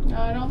 No,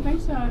 I don't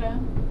think so,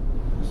 then.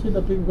 I see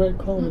the big red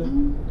car over there.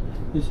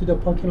 You see the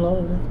parking lot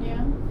over there?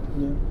 Yeah.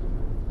 Yeah.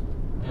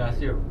 Yeah, I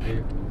see a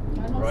big.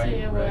 I don't Right,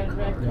 see a red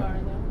red car. car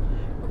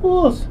though. Of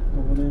course.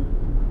 Over there.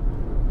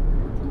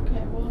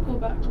 Okay, we'll go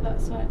back to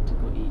that side to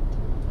go eat.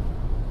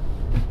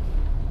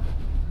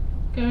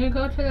 Can we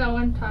go to that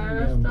one Thai Yeah,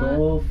 restaurant?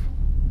 golf.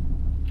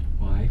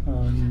 Why?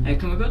 Hey,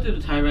 can we go to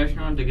the Thai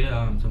restaurant to get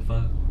some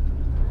pho?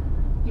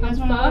 You guys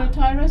want to go to a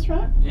Thai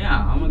restaurant?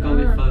 Yeah, I'm gonna go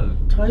get pho.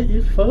 Thai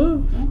eat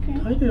pho? Okay.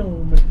 Thai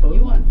don't make pho.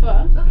 You want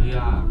pho?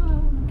 Yeah,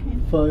 Okay.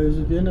 Pho is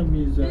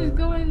Vietnamese. It's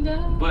going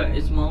down. but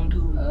it's mom too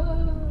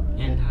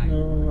in Thai.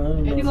 No, I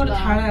don't If you know. go to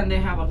Thailand, they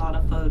have a lot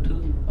of pho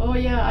too. Oh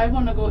yeah, I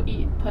want to go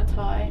eat pad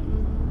Thai.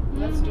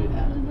 Let's do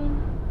that.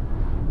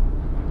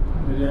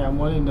 Do they have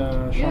one in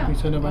the shopping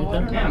center right I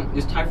there? wonder. Yeah,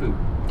 it's Thai food.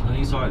 And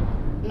you saw it.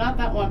 Not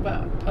that one,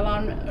 but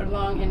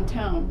along in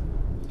town,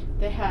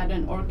 they had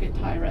an Orchid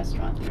Thai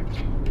restaurant here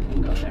too. We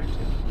can go there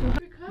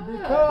too.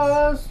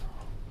 Because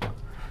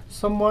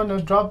someone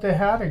dropped their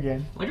hat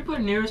again. Why'd you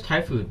put nearest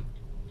Thai food?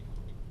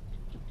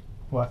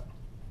 What?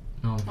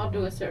 No. I'll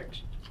do a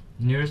search.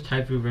 Nearest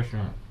Thai food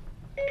restaurant.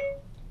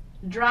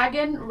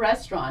 Dragon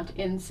Restaurant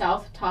in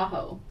South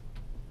Tahoe.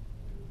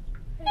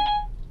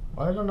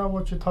 I don't know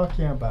what you're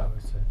talking about,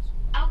 it says.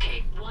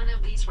 Okay, one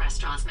of these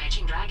restaurants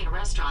matching Dragon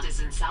Restaurant is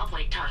in South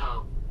Lake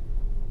Tahoe.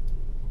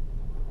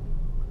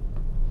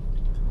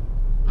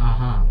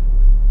 Uh-huh.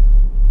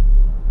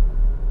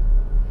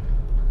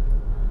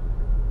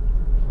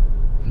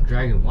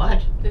 Dragon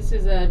what? This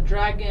is a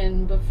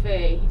Dragon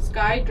Buffet.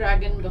 Sky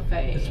Dragon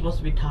Buffet. It's supposed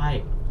to be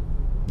Thai.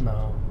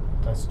 No,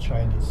 that's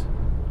Chinese.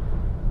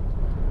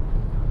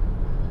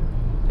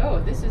 Oh,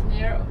 this is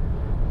near.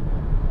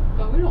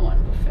 But we don't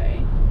want buffet.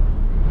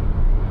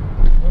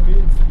 Maybe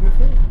it's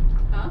buffet.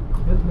 Huh?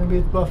 Maybe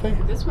it's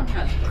buffet. This one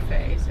has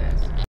buffet, it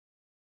says.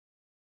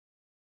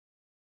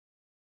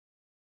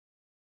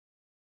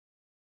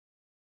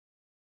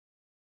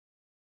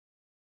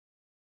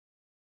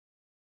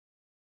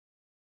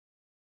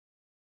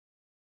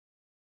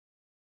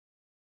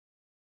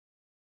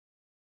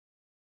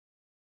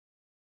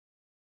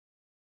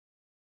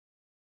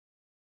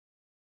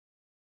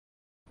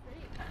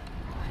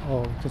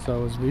 Oh, because I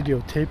was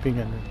videotaping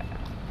and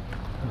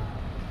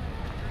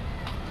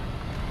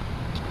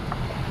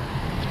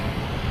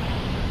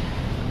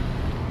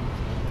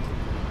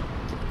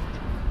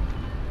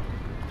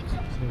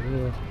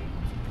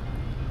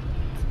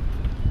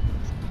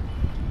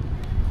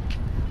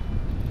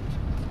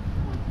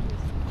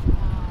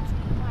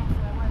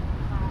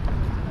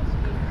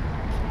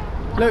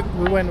look,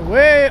 we went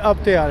way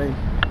up there,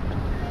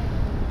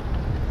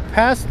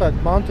 past that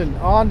mountain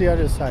on the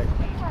other side.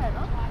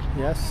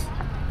 Yes.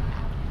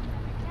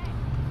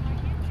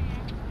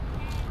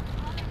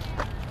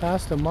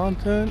 Past the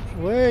mountain,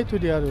 way to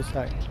the other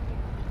side.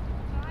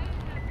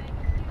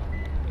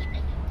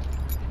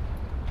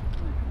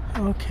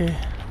 Okay,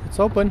 it's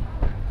open.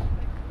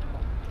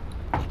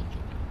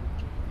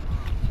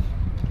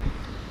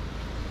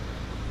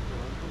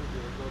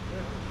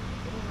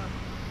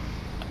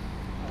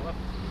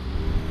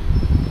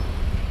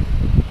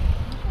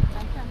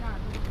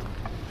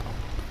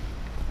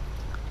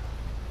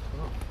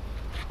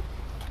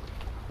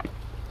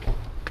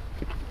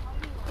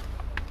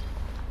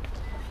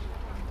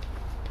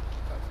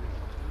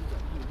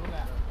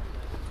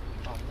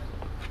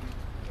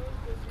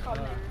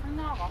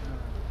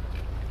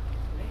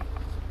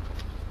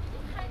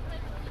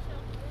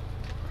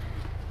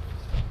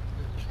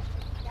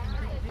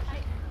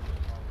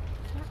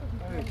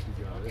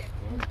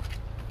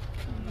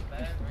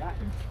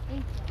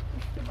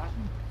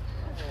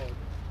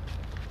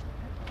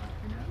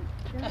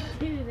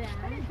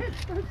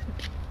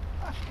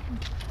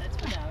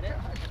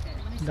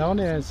 Down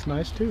there is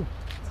nice too.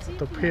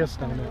 The piers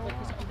down there.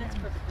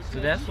 So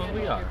that's where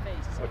we are.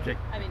 Okay.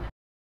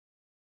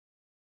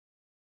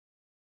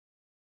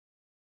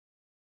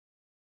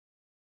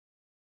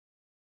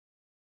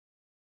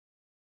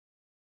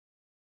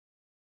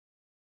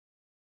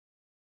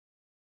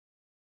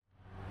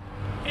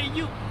 Hey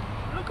you!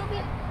 Look at me!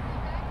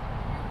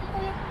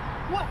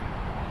 What?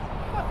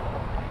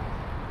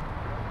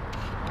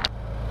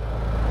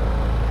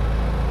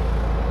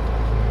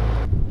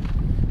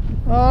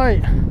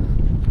 Alright.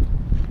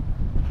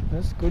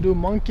 Let's go do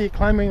monkey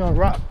climbing on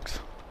rocks.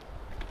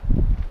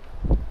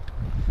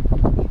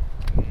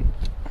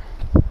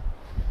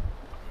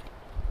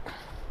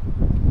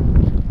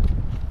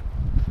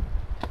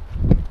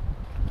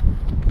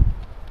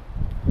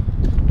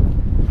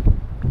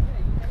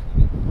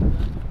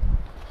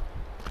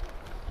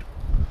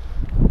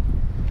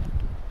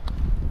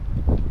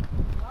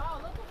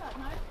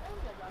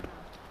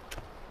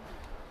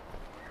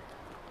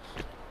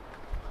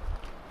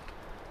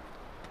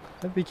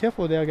 Be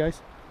careful there,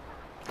 guys.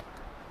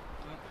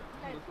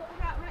 Okay, put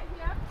a hat right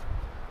here.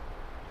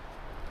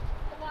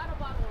 A water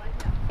bottle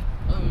right here.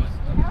 Oh,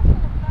 Careful,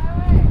 fly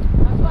away.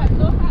 That's why,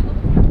 no hat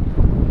over here.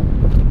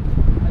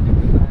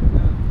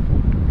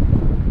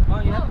 oh,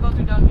 you have to go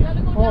through down here.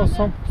 Gotta go Oh,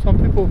 down some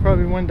people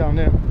probably went down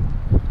there. there.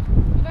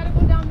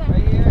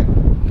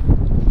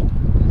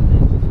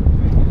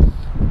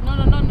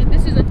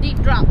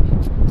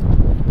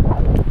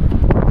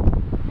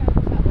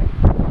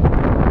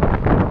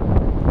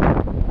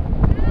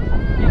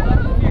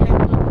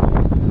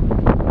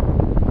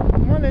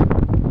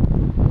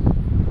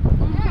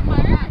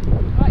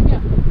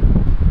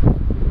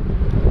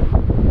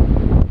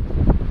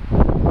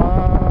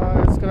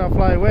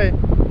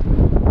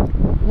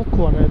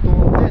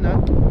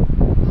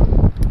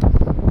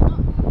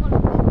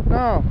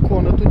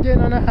 con nó tụi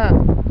nó ha.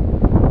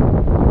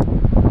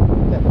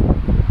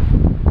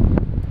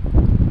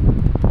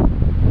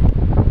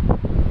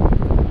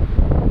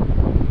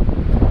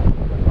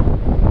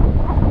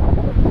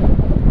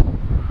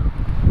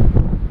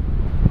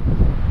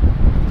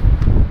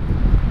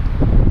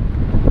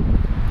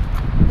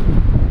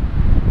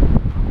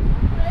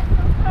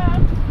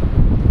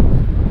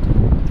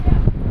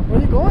 Where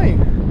are you going?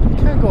 You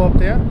can't go up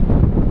there.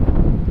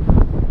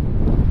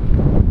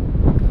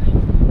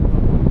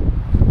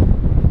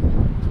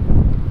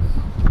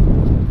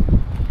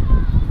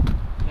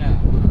 Yeah,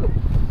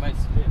 might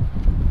slip.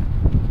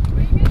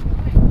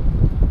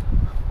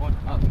 Going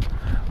up.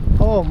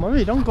 Oh,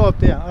 mommy, don't go up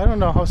there. I don't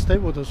know how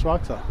stable those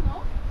rocks are.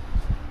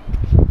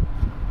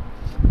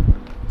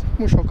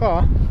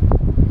 Mushoka.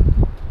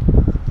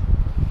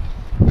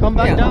 Come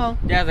back down.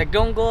 Yeah, it's like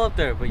don't go up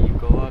there, but you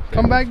go up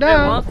there. Come back Yeah,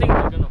 down. one thing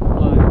they're gonna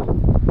fly.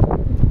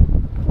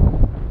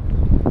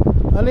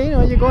 Aline, where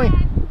are you going?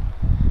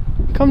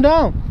 Come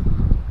down.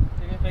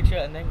 Take a picture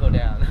and then go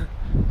down.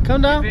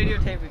 Come down. You're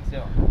videotaping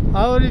still.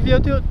 I will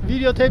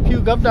videotape you.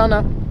 Go down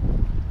now.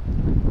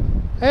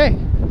 Hey,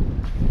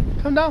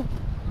 come down.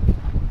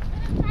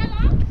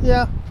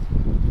 Yeah.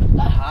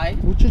 That high?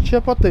 Uchi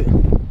chapati.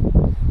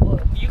 Well,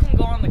 you can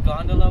go on the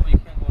gondola, but you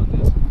can't go on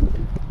this.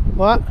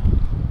 What?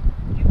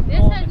 You can This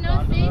go on has the no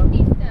gondola,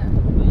 safety stuff.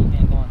 but you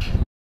can't go on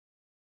this.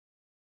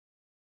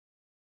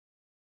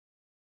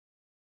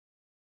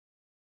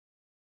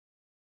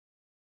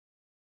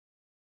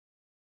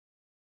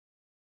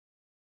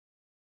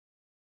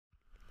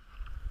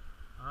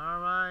 All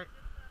right.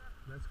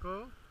 Let's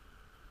go.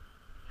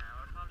 Yeah,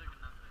 we're probably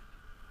gonna make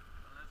it.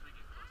 Unless we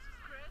get close to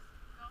Chris,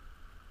 no.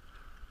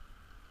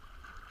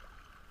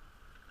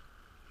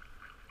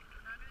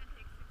 We're not gonna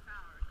take 6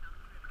 hours down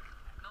the river.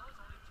 No, it's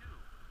only 2.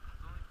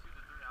 It's only 2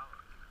 to 3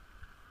 hours.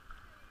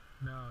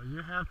 No, you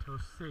have till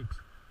 6.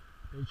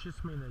 It just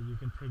means that you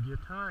can take your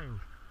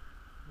time.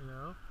 You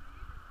know.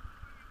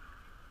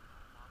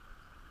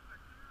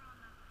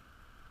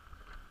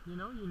 You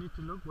know, you need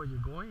to look where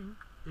you're going.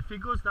 If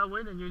it goes that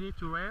way, then you need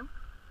to ram.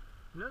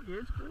 Look,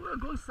 it's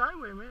going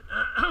sideways, man.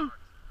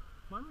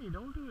 Mommy,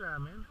 don't do that,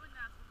 man. Doing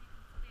that so he can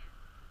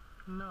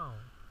stand. No.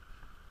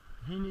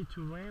 He need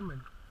to ram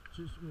and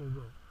just will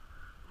go.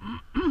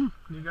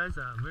 You guys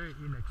are very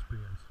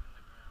inexperienced.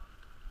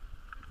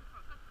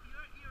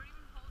 You're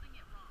even holding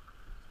it wrong.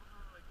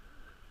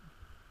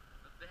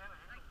 They have a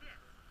handle. Like this.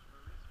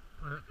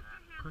 Uh,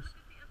 Chris, Look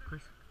at the other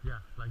Chris,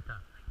 yeah, like that.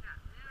 like that.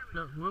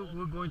 There we Look,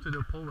 we're going to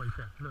the pole right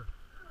there. Look.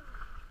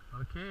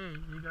 Okay,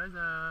 you guys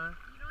are.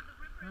 go. You know the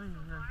river is so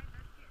yeah. wide.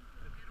 Let's get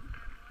into the middle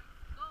there, boy.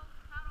 Go,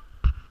 paddle.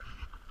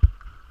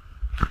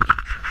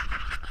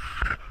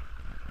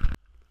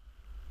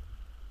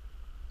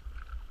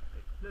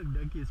 Look,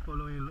 Ducky is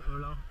following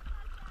along.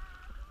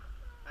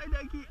 Hi,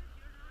 Ducky.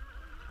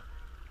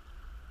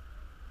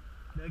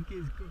 Ducky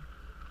is good.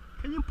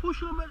 Can you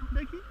push a little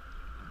bit, Ducky?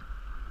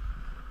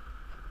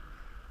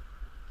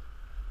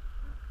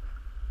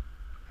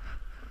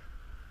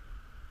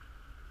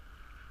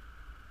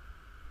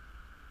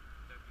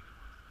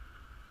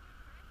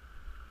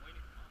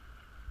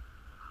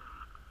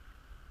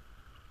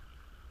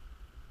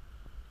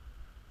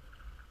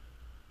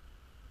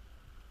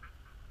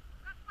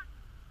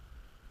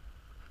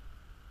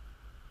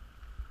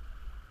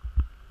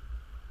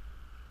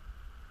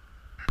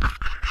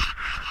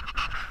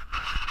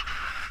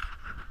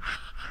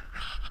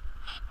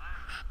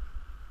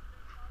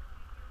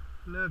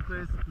 Look,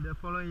 Chris, they're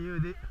following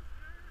you.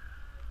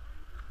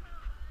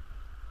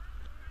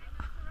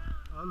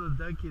 All those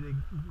ducky,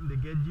 they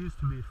get used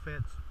to be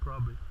fed,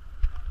 probably.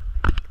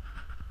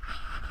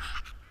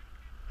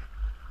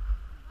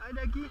 Hi,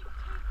 ducky.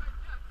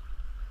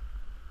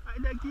 Hi,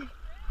 ducky.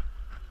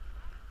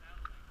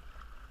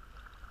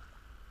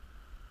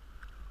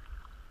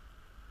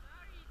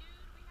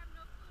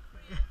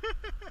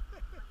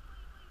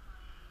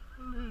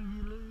 Look,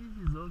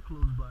 he's all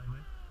close by,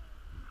 man.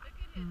 Look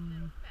at his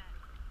little fat.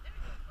 There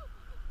we go.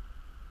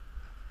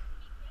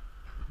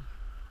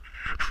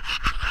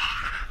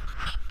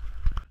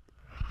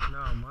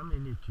 No, mommy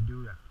need to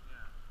do that.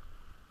 Yeah.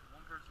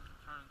 One person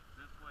turns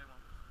this way,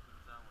 one person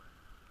turns that way.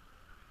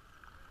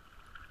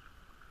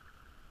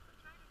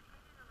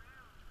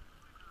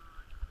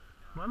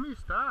 Mommy,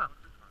 stop.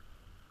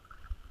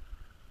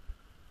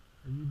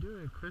 If you do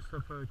it,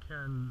 Christopher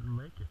can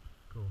make it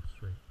go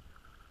straight.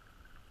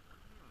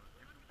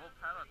 If we both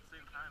paddle at the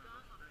same time, it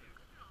goes straight.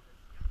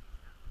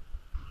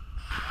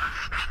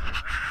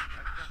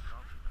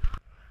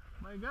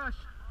 My gosh.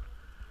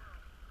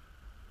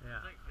 Yeah.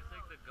 It's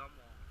like the gum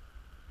wall.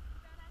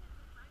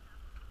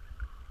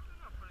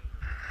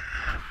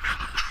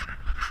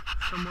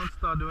 Someone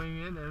start doing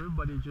it,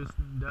 everybody just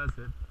does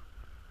it.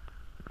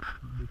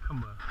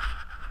 Become a.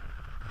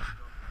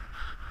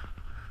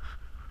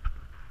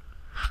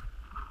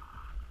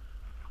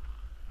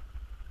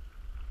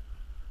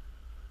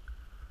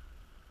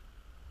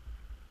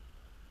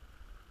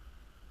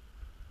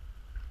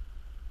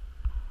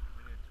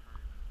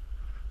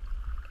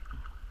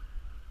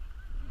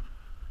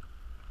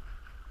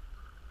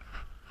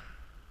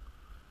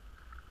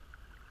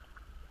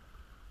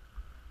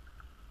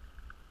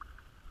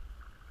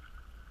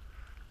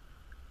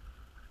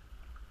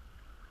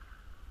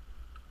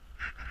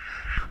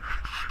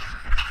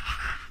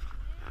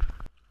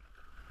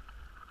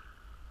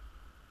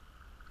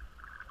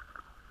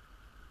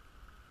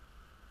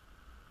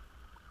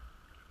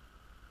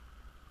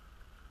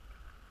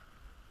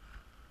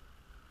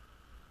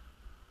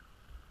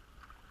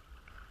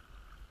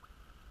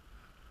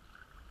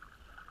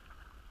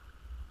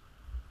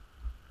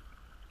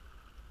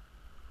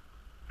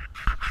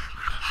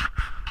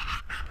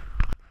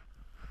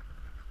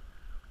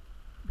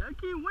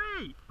 Ducky,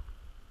 wait!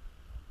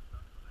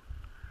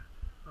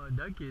 Oh,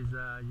 Ducky is,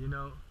 you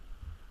know,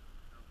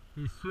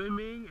 he's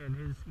swimming and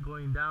he's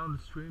going down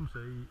the stream,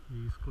 so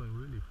he's going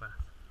really fast.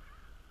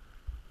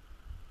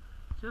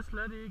 Just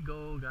let it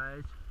go,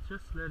 guys.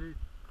 Just let it.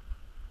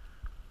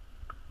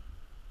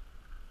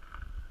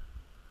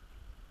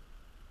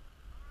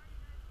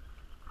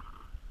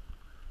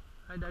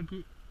 Hi,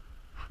 Ducky.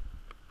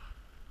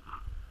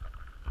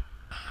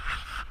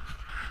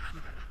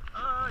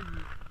 Oh,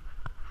 yeah.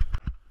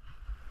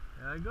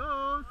 There it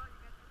goes.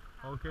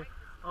 Okay.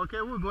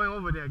 Okay, we're going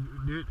over there,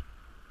 dude.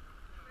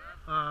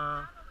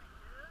 Come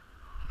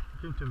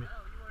to me.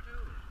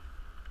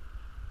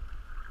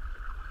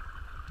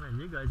 Man,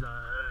 you guys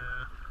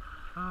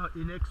are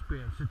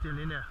inexperienced still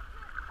in there.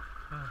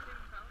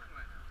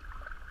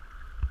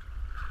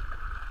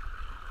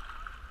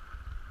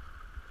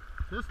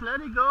 Just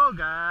let it go,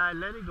 guys.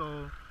 Let it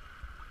go.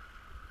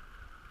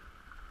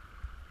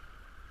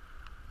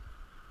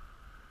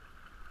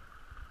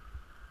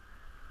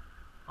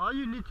 All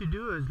you need to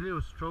do is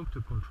little stroke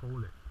to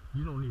control it.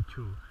 You don't need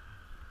to.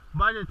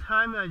 By the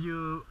time that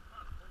you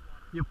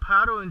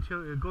paddle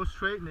until it goes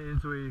straight, and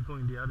it's where you're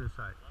going the other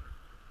side.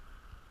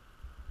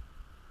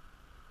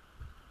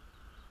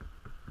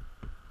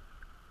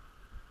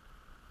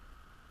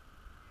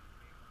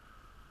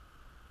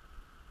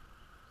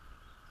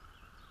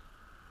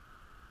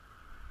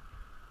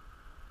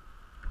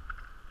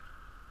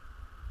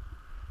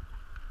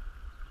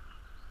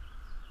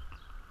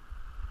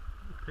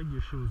 Take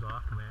your shoes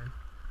off, man.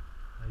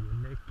 Your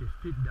neck is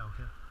fit down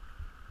here.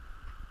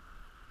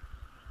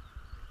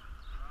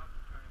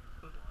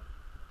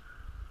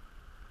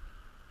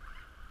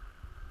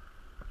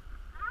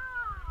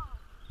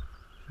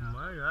 Oh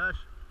my gosh.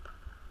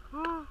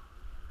 Oh,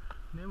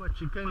 name a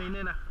chicken in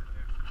there.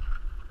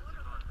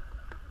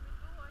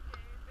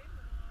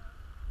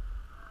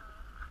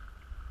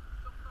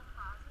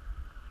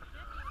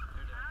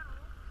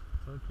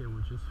 It's okay,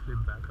 we'll just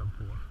flip back and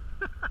forth.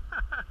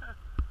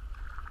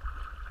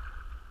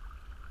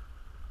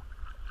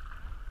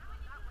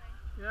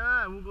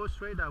 Yeah, we'll go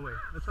straight that way.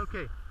 That's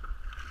okay. It's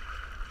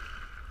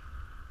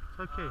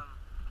okay.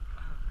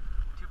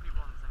 Two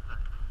people on the same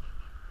side.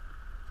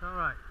 It's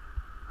alright.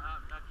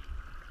 Ducky.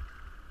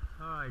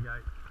 Alright,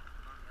 guys.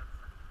 On the other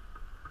side.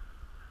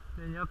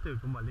 Nên nhớ từ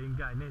của mà lên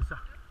gai nên sao?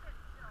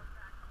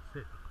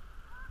 Sit.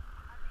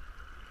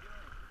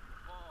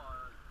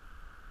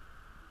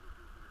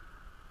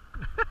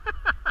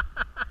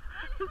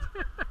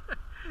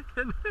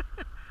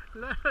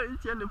 Lấy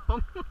trên được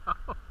phóng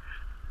hậu.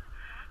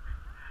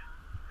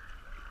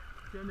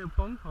 Trên được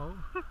phóng hậu.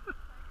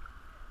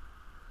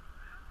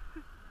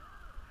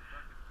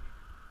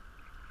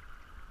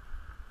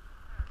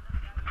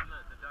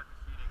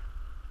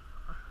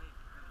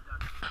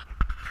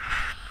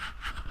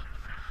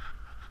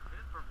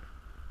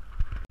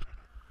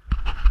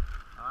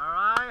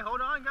 Alright,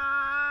 hold on,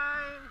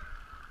 guys.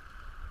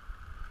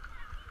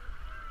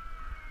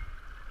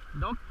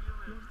 Don't.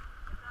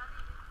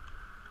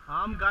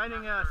 I'm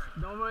guiding us.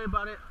 Don't worry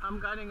about it. I'm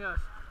guiding us.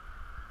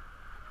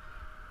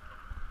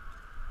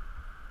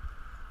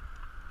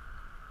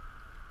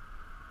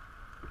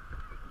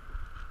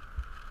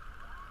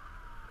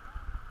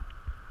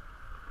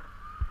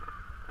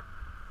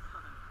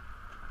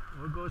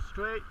 We'll go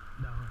straight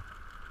down.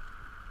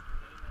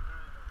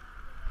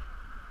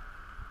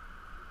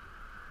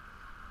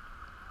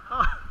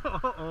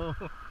 Oh,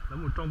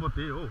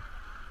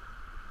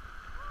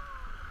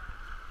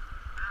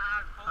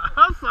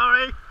 I'm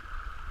sorry.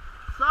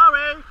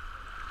 Sorry.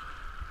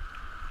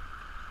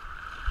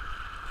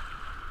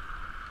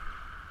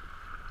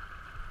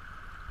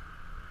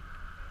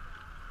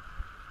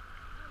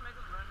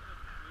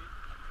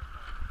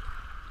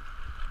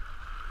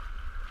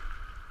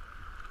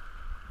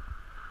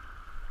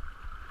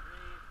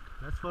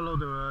 Let's follow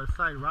the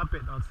side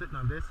rapid or sitting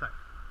on this side.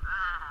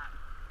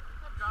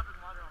 Stop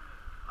dropping water on me.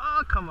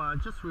 Oh, come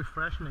on, just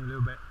refreshing a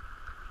little bit.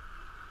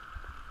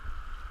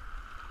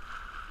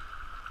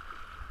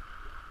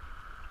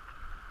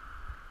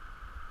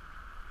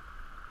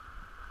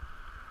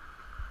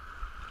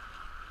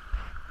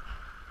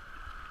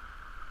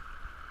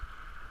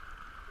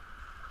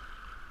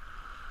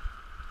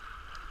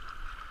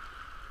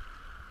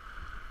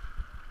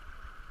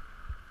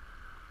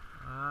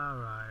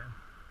 Alright,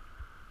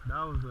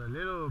 that was a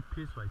little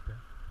piece right there.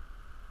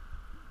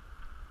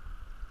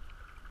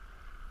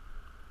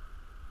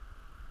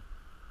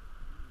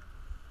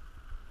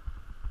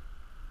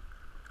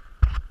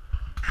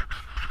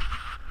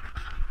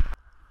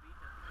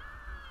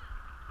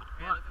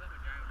 Yeah, look at that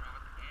giant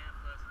rock and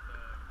plus the...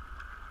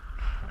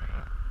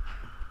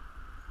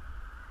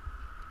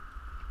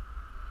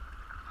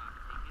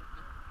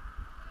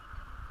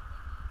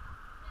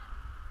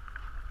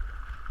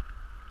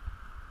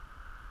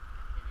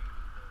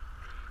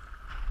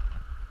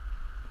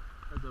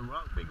 There's a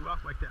rock, big rock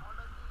right there.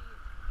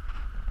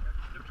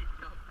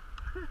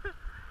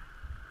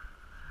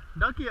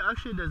 Ducky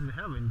actually doesn't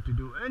have to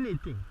do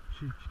anything.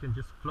 She can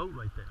just float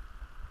right there.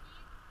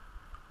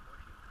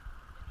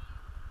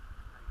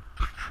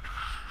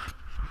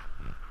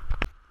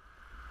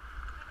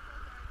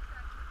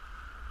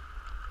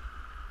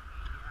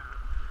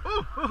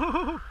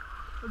 Oh,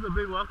 there's a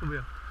big rock over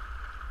here.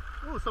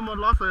 Oh, someone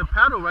lost a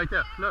paddle right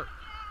there. Look.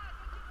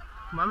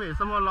 Mommy,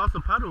 someone lost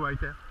a paddle right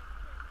there.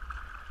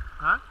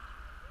 Huh?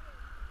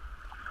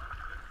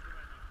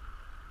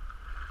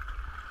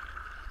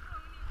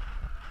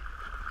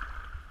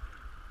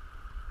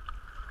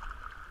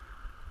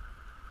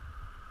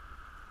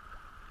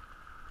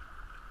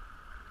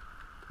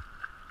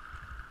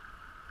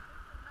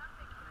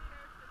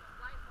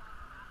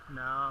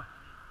 No,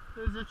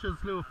 this is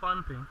just a little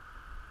fun thing.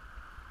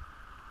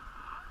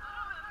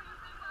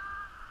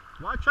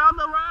 Watch out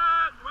the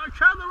rock!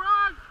 Watch out the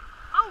rock!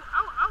 Ow,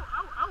 ow, ow,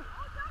 ow, ow!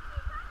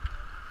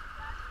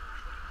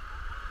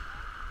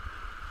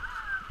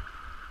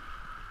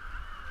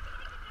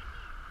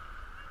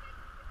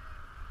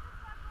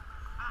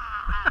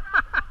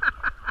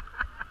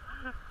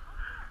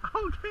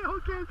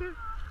 Okay.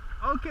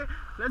 Okay,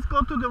 let's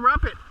go to the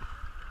rapid.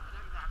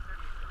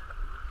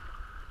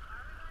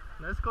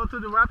 Let's go to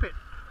the rapid.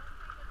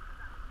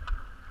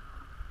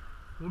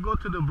 We'll go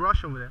to the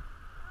brush over there.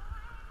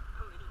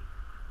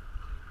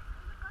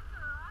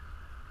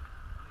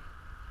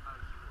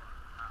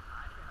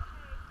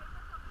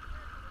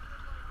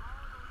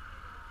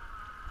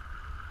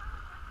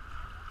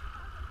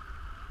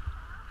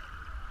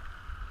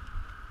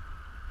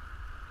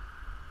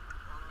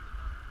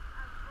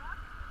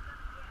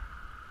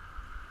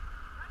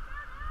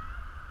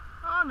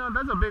 Oh no,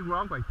 that's a big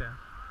rock right there.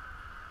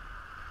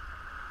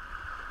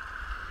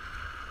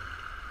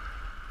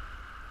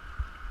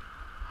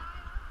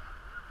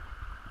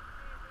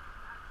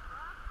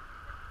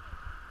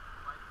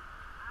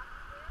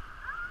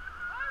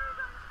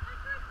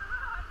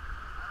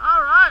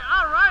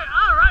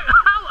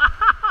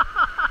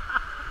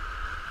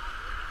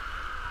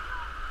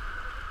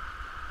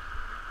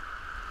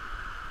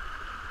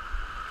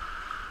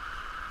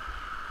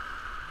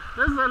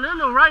 There's a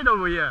little ride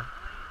over here.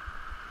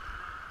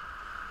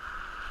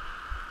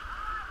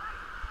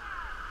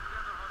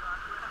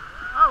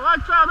 Oh,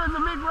 watch out, there's a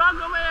big rock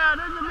over here.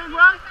 There's a big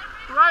rock.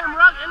 Right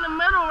rock in the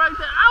middle right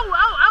there. Ow,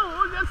 ow,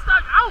 ow, we got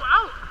stuck. Ow,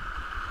 ow.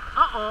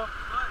 Uh-oh.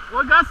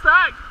 We got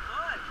stuck.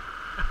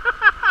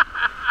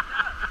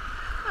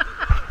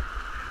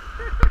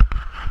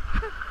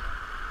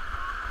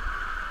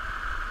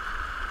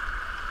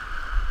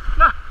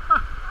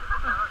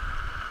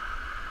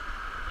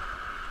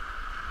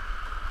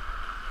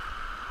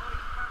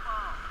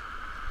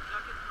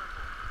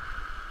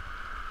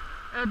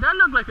 Hey, that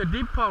looked like a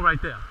deep pond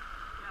right there.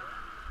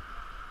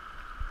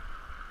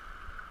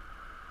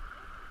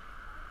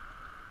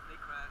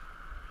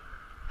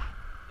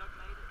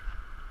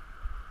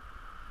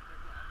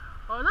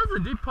 Oh, that's a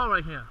deep pond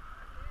right here.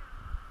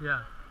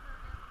 Yeah.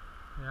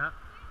 Yeah.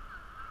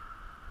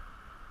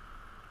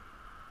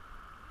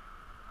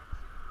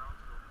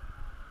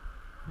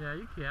 Yeah,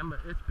 you can, but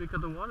it's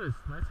because the water is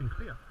nice and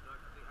clear.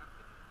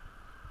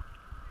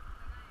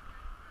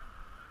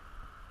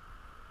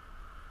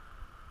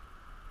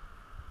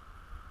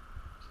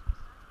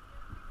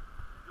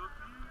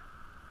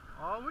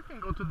 Oh, we can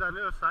go to that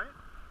little side.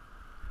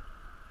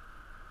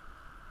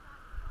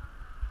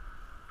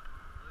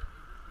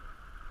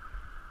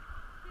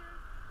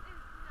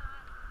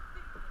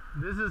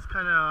 This is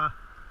kind of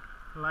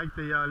like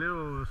the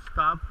little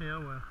stop here.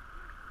 Where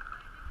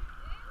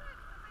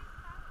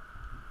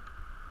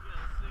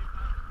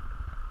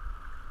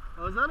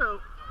oh, is that a...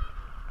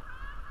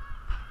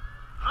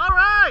 All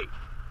right!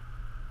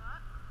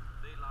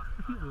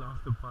 They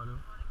lost the paddle.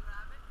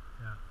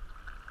 Yeah.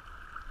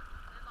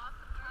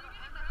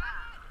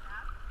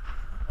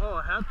 Oh,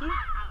 I have to?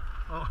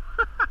 Oh.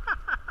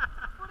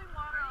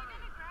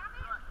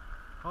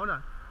 Hold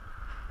on.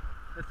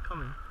 It's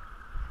coming.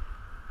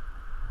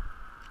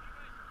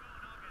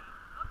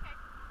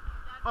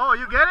 Oh,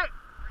 you get it?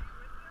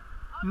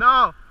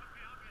 No.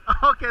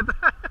 Okay.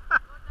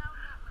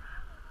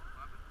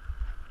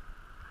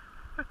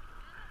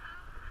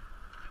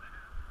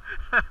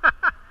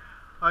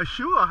 A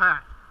shoe or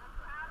hat?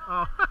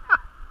 Oh.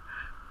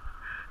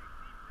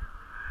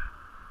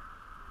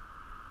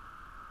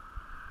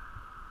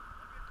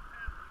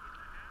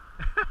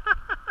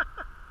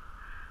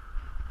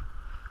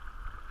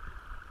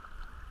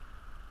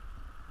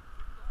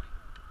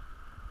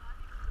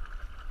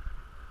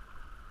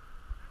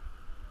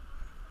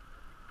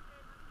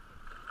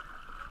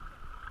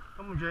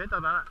 Có một ghế tao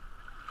bán ạ.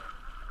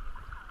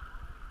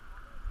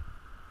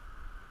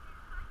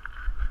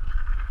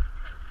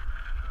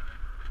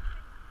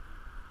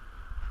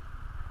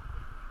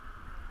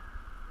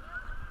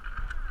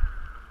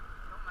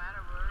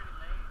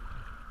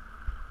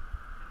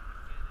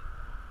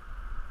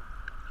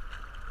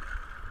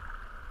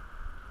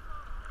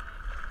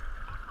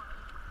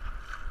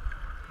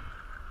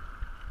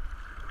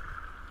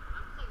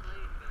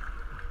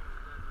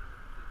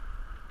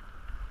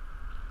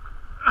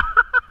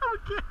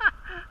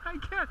 I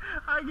can't.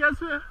 I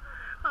guess we're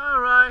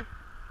alright.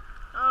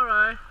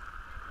 Alright.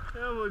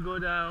 Here we go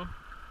down.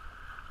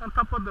 On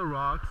top of the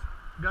rocks.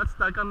 Got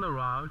stuck on the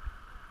rock.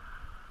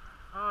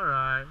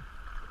 Alright.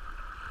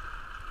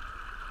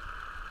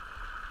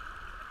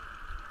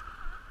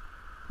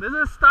 There's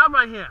a stop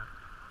right here.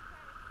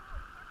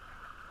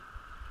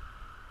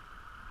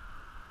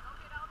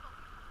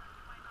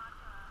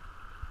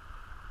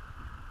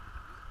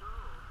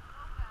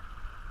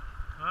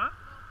 Huh?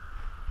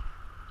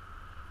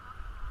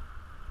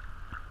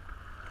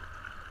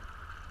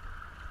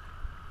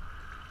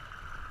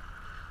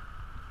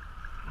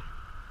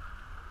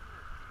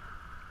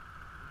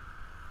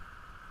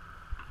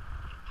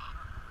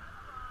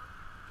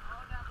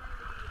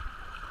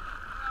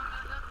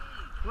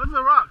 What's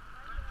the rock?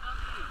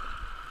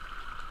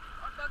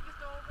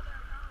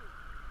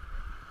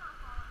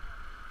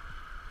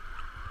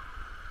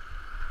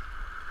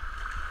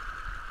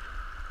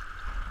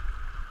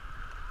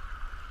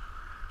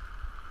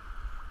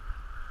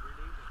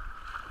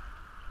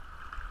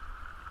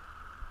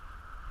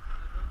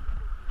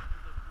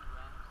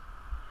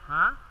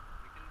 Huh?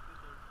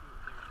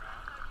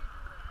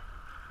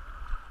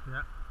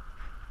 Yeah.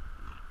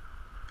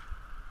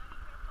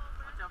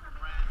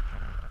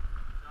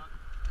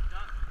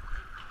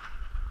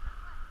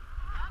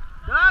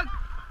 Doug!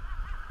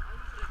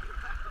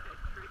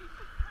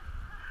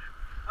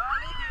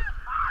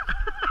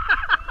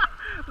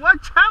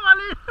 Watch out,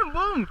 Ali!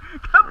 Boom!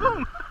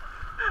 Kaboom!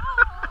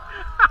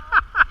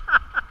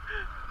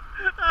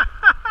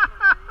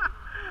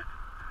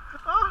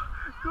 Oh,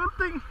 good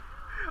thing.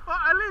 Oh,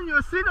 Alan,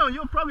 you're sitting,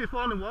 you'll probably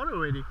fall in the water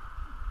already.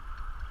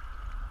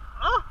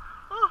 Oh,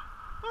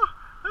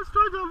 let's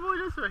try to avoid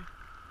this way.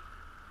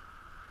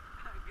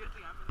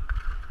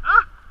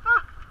 Ah.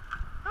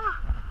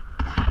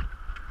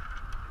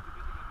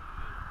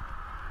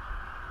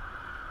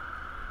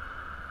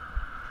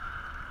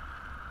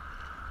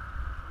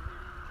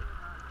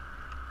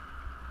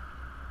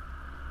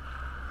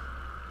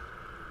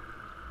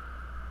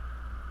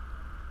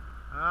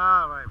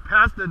 All right,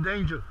 past the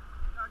danger.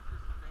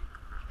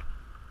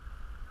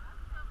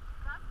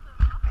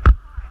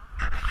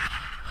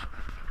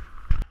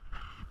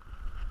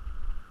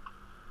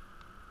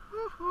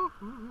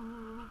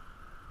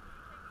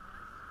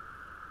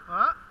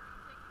 What?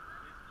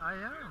 I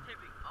am.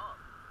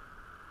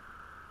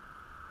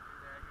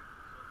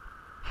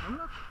 I'm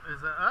not.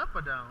 Is it up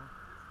or down?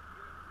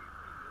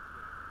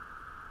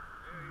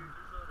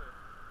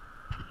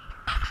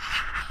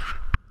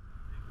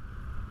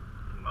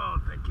 Oh,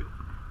 thank you.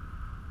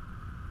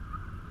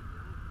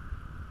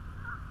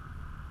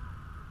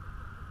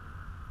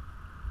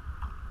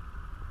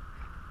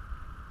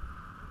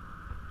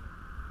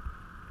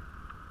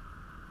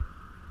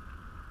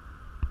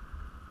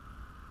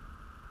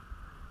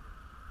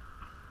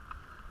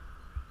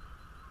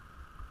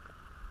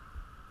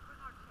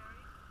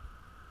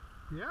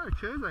 Yeah,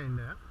 chairs are in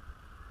there.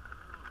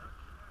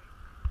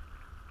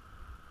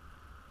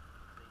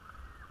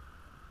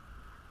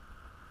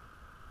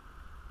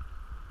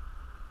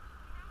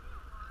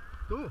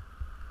 Tu.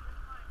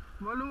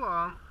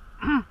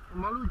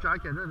 Malu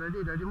jacket.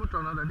 Ready mo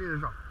trona ready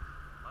rock.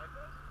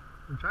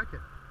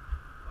 Jacket.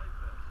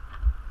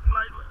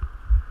 Lightweight.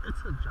 It's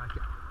a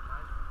jacket.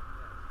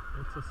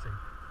 It's a safe.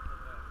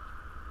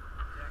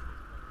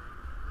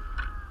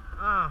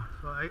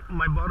 So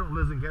my bottom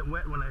doesn't get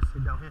wet when I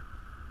sit down here.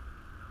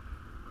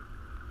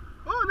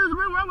 Oh, there's a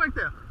big rock right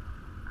there.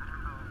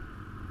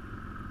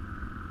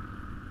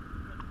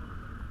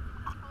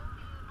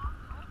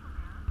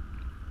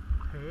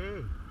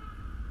 Hey.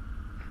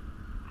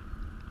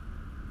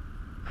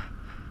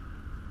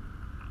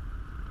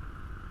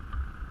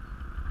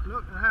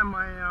 Look, I have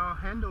my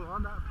handle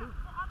on that too.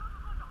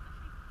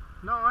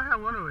 No, I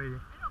have one already.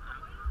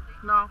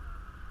 No,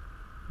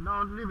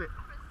 leave it.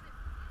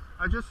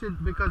 I just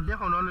sit because they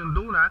don't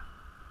do that.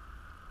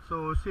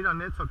 So sit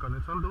on it, so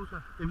it's on those.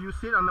 If you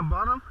sit on the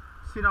bottom,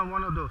 sit on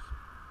one of those.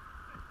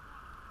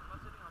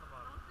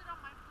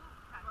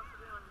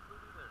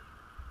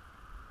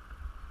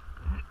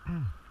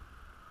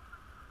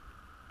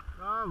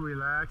 Oh,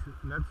 relax.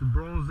 That's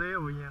bronze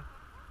over here.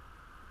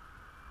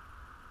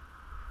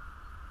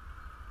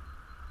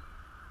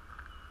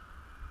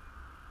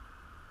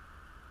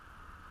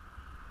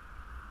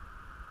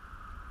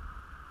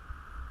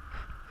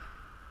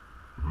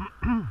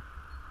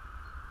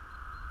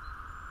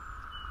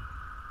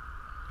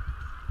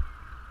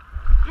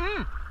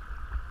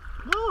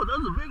 Oh,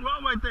 there's a big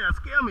rock right there.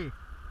 Scare me.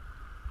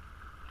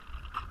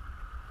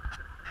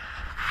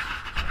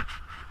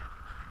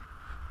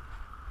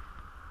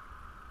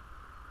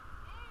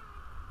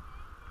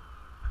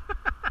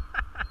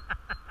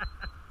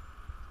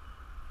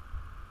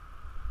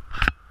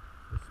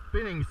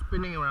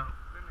 Spinning around.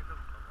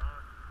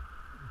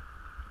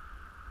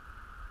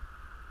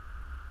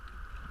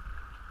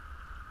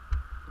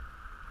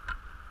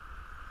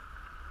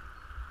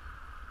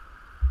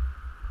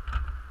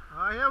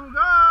 Alright, here we go.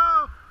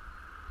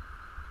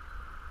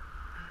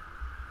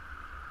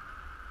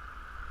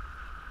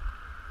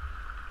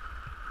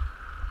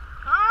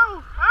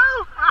 Ow!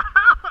 Ow!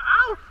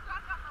 Ow!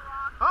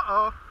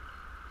 Ow!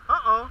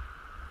 Uh-oh.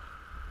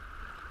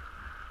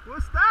 We're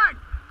stuck.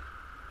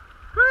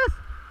 Chris,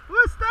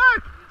 we're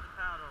stuck. Use the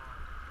paddle.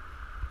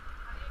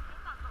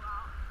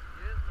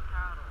 Use the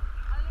paddle.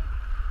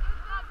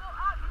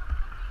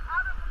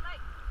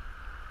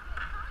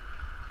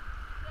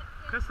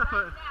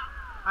 stuff.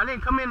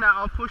 Eileen, come in now.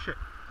 I'll push it.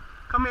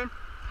 Come in.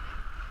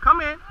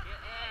 Come in.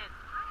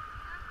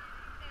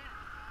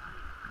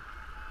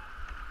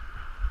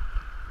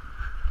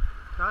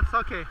 That's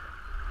okay.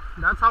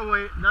 That's how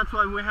we. That's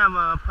why we have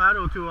a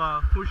paddle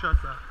to push us.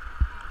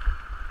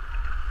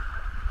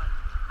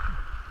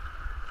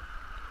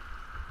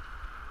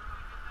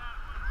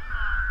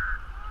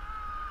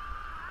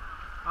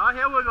 Oh,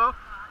 here we go.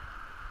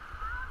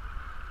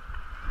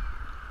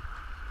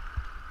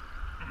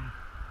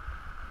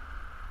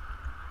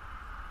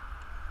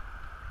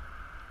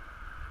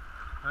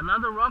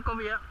 Another rock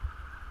over here.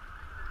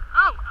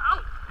 Ow! Ow!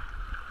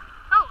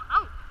 Ow!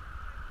 Ow!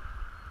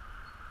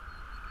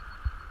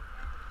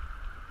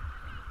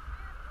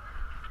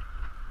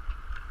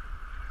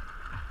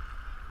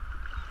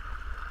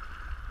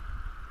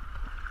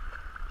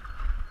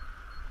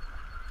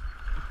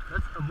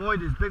 Let's avoid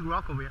this big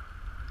rock over here.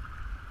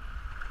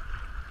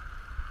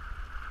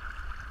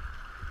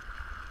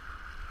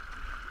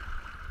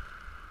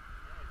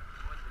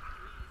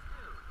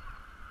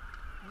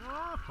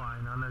 Oh,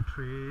 fine on the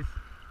trees.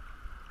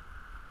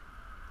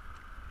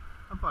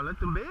 Apa lah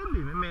tembem ni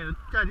memang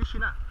jadi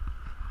sini.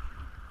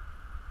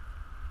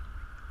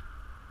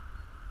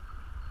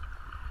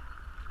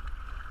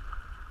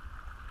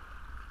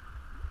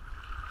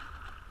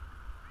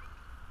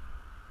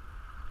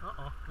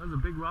 Uh-oh, there's a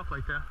big rock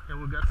right there.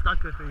 And we got stuck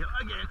here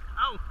again.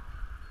 Ow!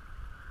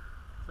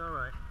 It's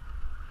alright.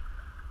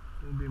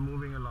 We'll be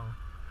moving along.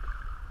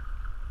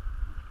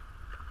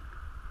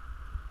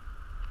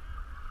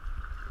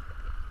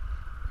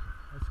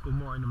 Let's go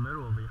more in the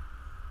middle over here.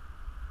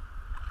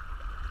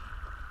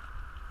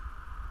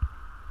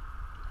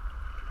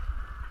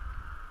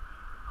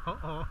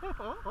 Uh-oh,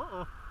 uh-oh,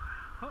 uh-oh,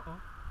 uh-oh,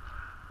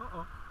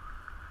 uh-oh.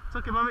 It's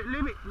okay, mommy,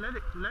 leave it, let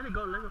it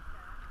go, let it go.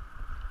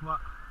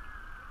 What?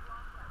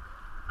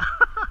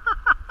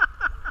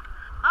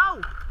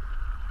 Ow!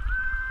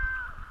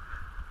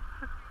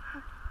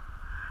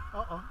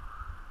 Uh-oh.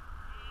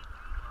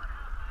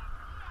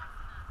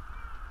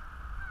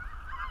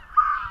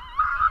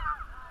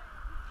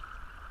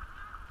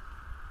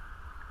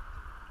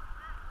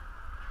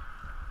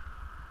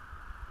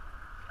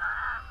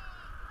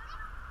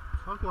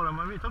 Thoát qua rồi,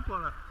 mami, thoát qua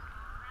rồi.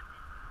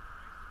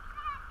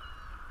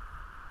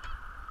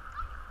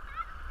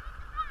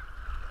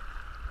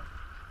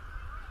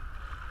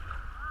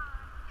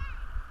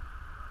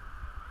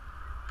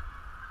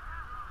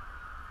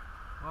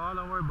 Oh,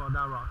 don't worry about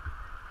that rock.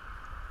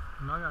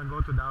 I'm not gonna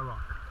go to that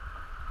rock.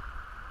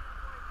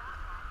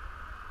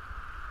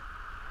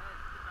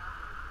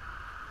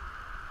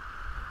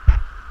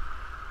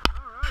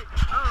 Alright,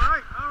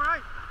 alright,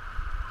 alright.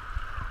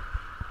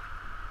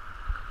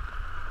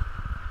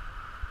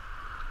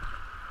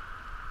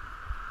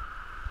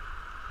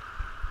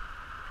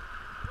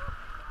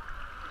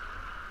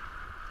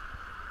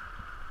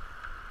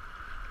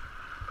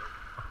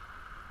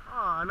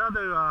 Oh,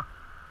 another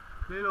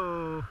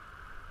little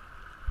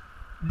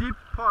deep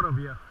part of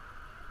here.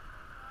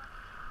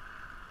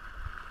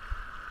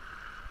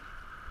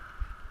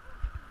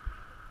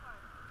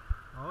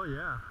 Oh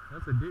yeah,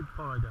 that's a deep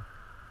part right there.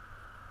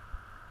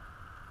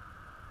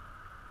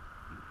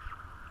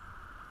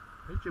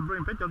 They should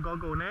bring picture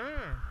goggle now.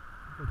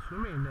 For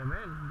swimming there,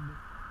 man.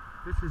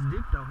 This is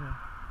deep down here.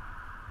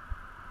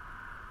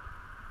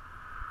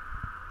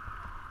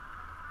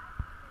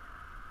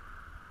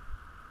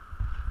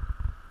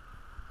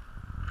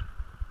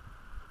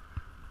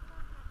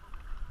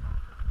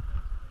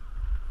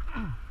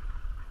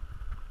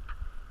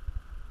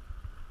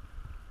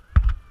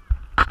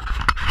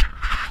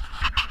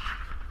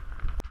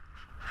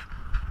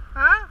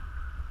 Huh?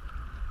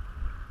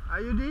 Are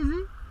you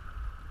dizzy?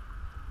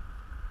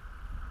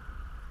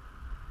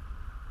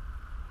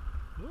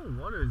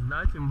 Oh, water is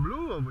nice and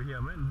blue over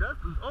here, man.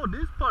 Oh,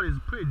 this part is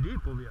pretty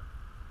deep over here.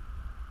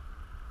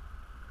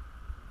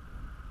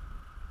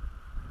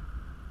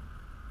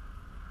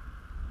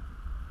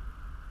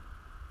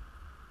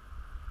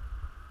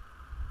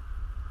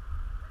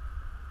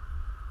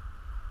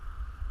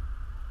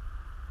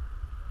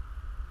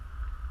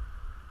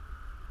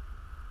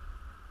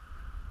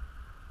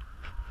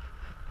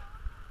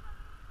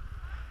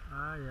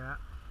 Ah, yeah.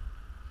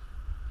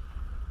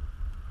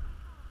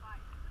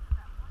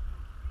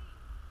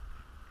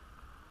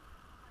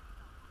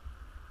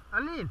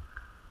 Aline,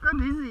 cái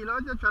gì đó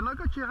cho nó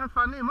có chia hai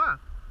phần đi mà.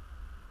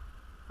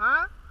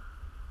 Hả?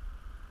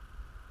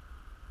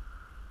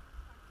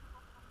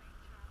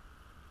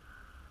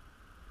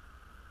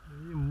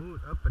 You move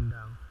up and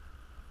down.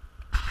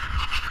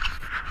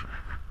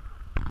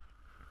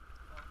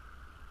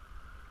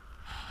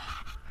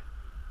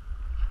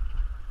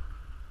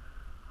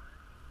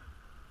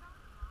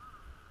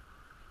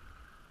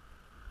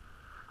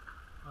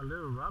 A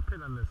little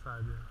rapid on the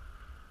side there.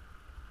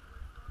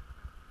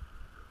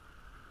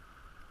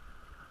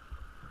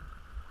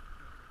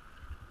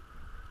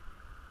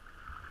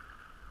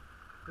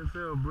 There's a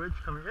little bridge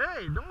coming.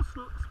 Hey, don't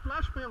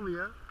splash me over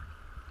here.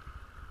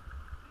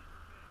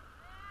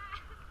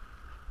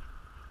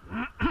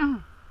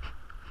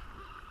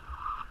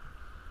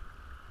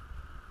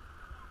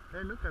 Hey,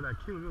 Hey, look at that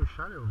cute little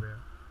chalet over there.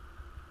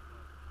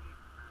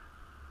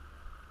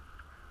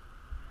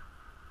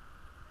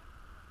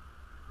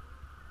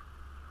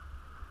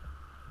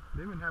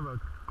 They even have a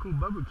cool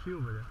barbecue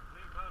over there.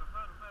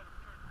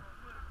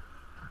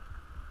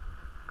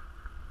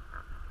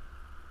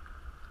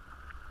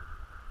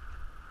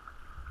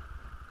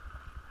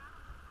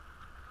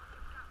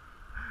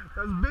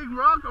 That's big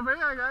rock over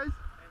here, guys.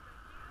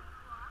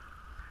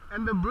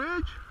 And the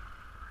bridge.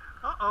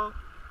 Uh-oh.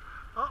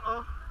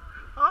 Uh-oh.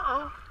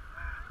 Uh-oh.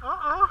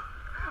 Uh-oh.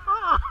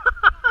 Uh-oh.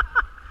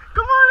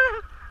 Come on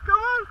in. Come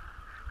on.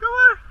 Come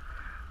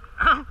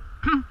on.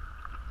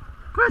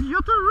 Chris,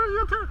 your turn.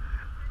 Your turn.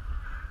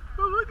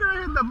 Oh, we're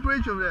gonna hit the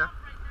bridge over there.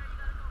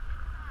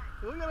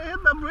 We're gonna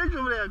hit the bridge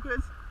over there,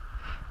 Chris.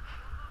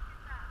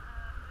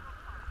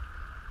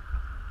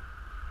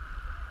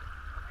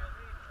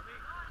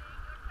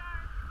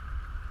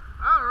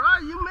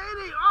 Alright, you made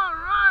it.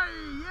 Alright.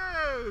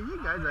 Yay. You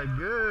guys are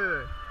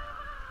good.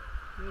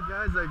 You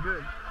guys are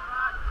good.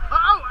 Oh,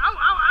 ow, ow,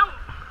 ow, ow.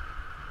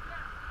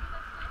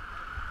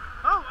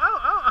 Oh, oh,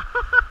 oh.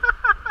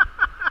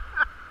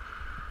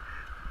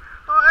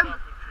 Oh, and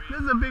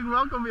there's a big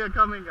rock over here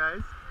coming,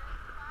 guys.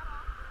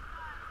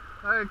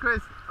 Alright,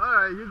 Chris.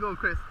 Alright, you go,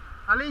 Chris.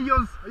 Aline,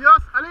 yours.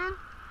 Yours, Aline.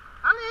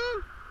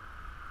 Aline.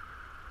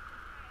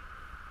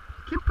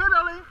 Keep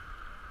pedaling.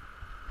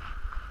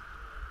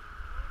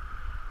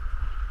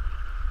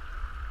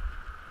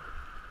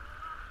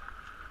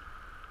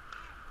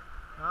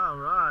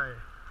 Alright.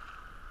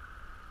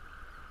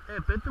 Hey,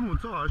 别这么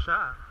做好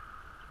啥？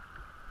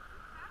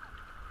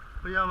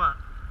不要吗？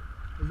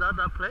 Is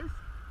that place?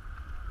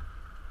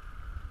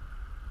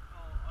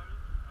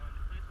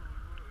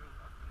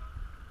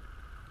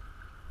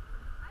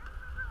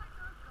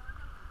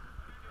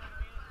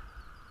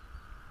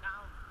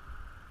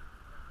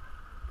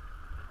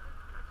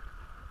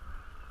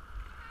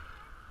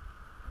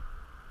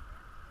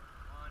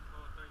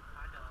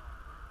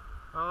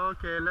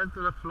 Okay, let's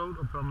do the float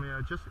from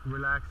here. Just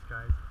relax,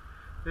 guys.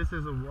 This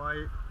is a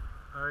wide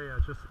area.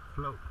 Just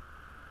float.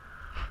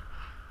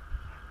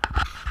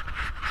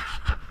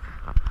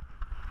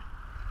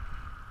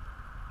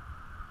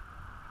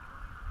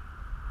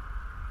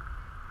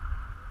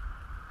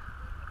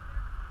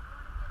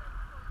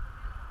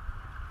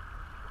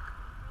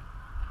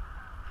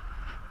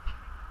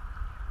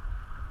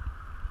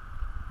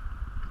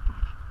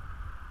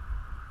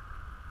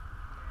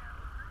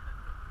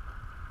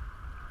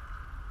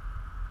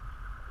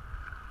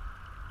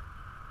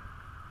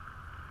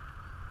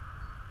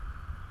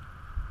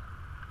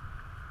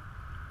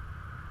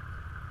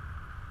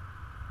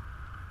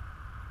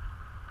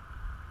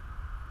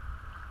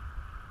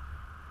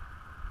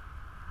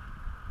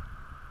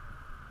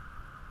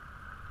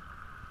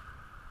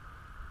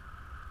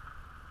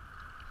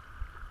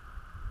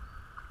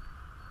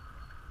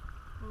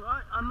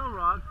 Right on the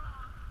rock.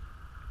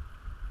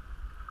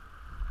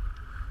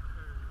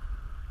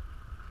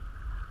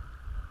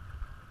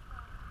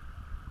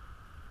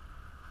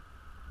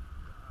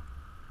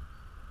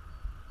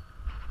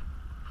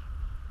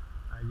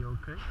 Are you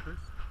okay, Chris?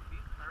 These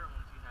hurt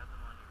once you have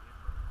them on your hip.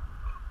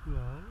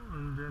 Well,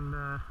 and then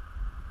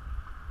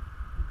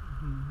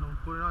don't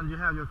put it on. You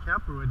have your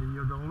cap already.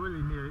 You don't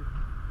really need it.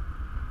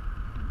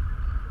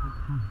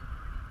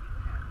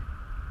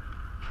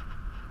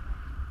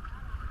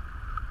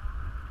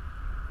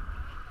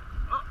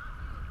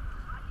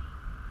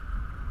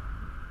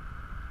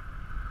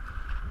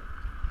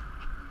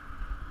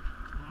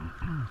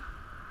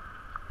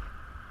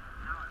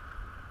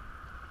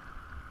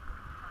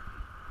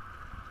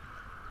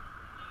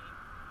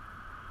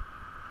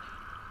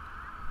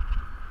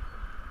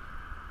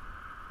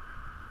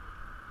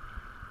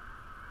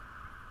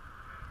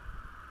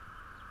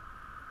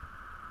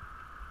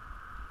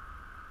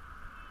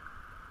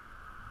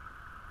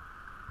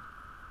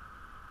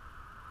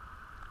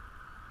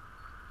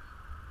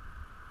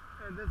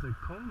 Hey, there's a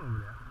cone over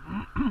there.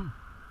 And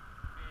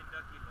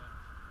ducky lunch.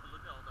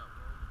 Look at all that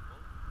roll.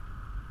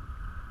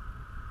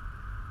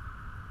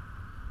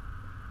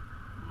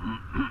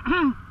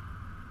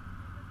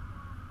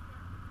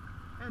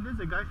 Hey, there's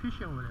a guy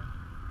fishing over there.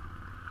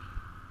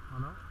 Oh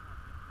no?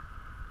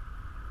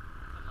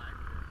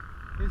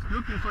 He's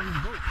looking for his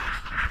boat.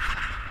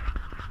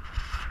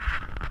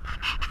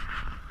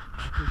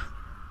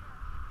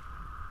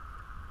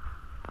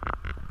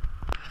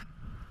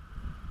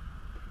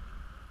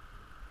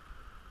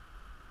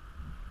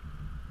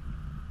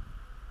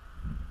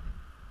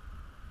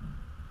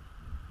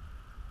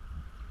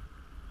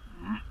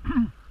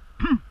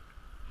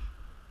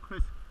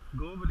 Chris,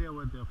 go over there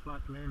with the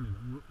flat landing.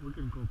 We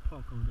can go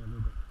park over there a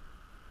little bit.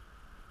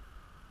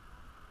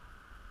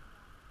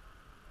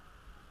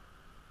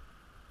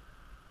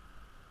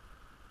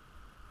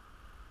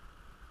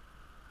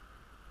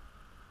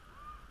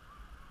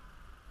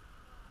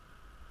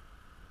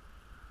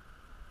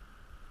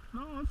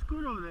 No, it's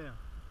good over there.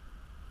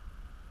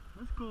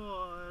 Let's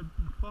go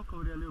park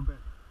over there a little bit.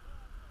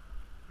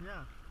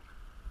 Yeah.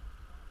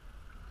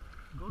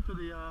 Go to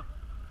the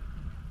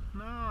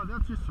no,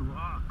 that's just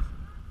rocks.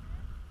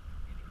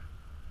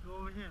 Go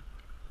over here.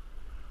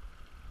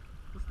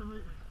 What's the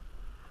way?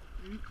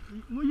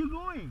 Where you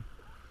going?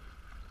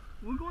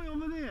 We're going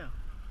over there.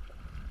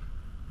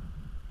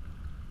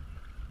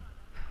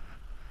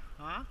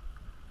 Huh?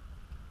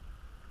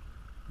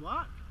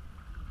 What?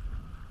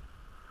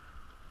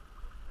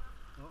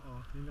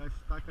 Uh-oh, you guys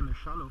stuck in the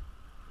shallow.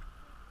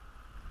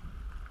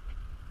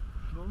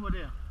 Go over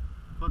there.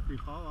 Có thì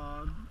khó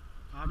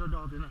ở đó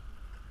đâu thế này.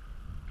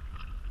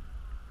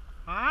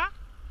 Huh?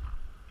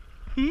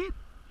 Heat?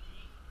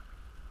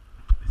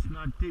 It's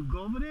not deep. Go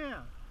over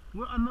there.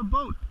 We're on the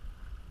boat.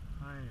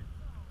 Hi.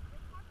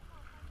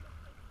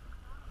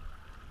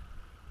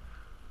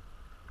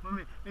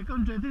 Mommy, I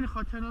can't drive in the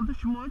hotel on the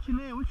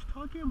Shimachine. What you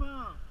talking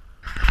about?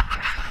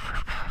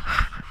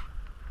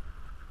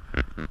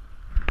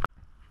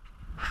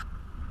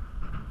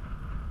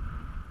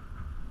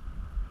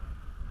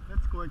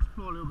 Let's go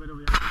explore a little bit over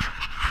here.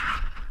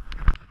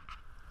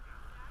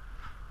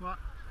 What?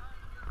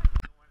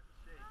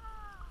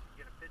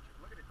 Get a picture.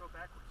 Look at it go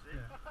backwards, see?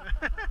 Yeah.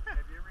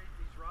 Have you ever eaten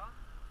these raw?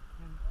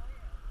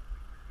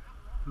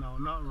 No,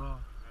 not raw. No,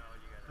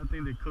 you got I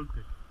think they cooked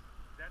it. Is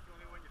that the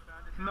only one you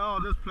found? No,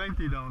 there's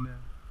plenty down there.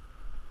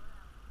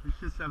 You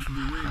just have to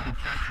be willing to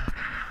catch it.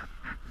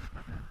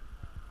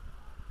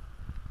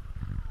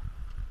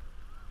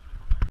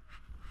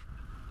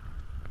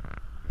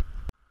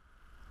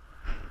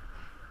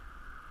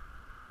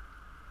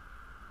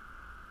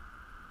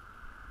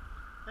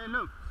 Hey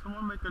look,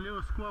 someone make a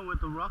little square with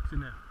the rocks in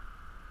there.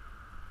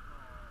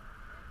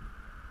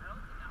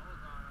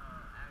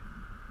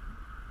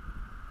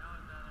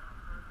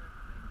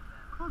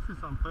 Of course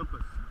it's on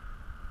purpose.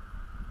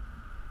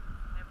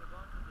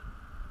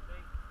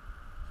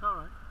 It's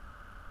alright.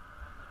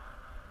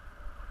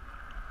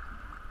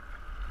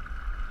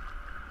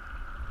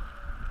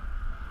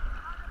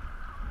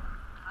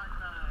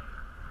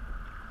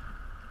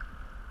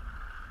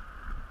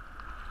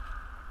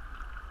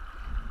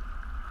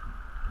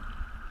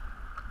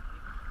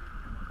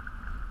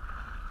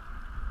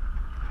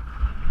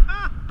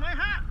 Ah, my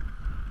hat!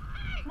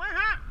 My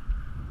hat!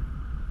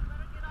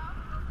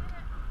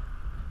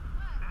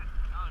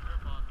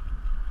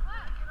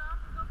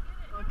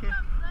 Okay.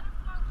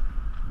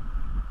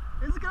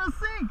 It's gonna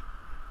sink!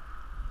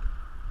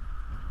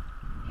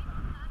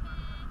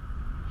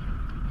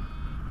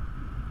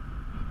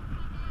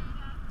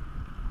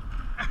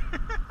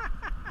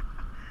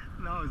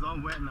 No, it's all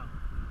wet now.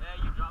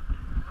 Yeah, you dropped it.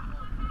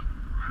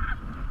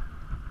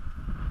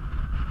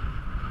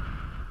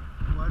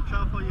 Watch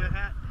out for your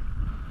hat.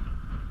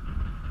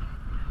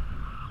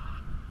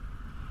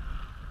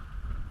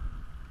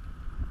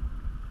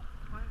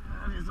 My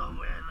hat is all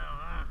wet now,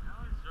 huh? That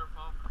was your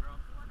fault, bro.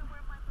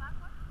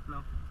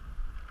 No.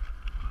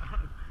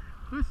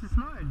 Chris, it's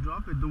not. I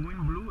dropped it. The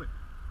wind blew it.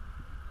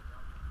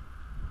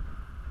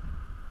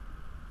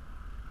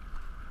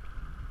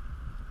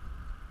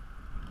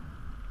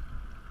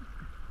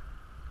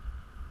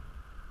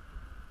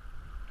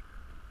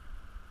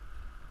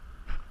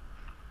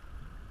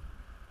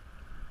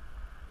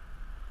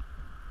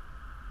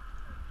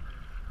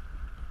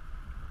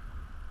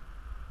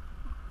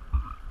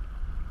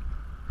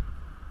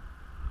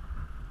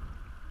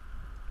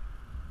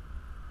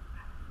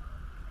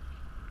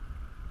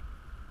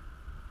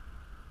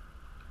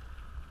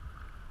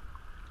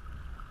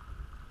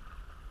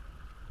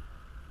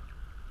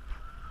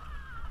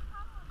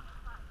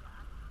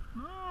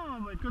 No,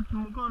 mày cứ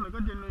một con này có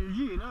chuyện này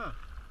gì nữa.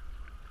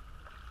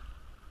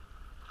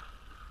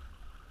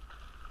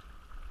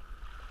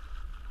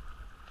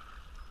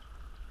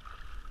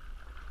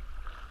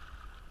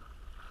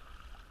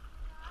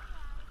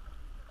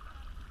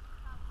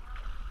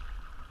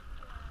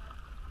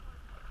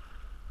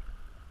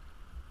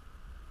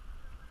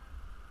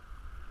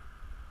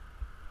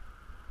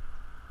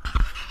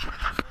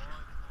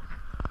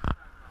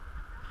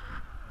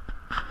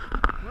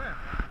 Where?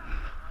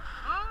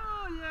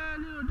 Oh yeah,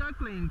 little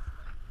ducklings.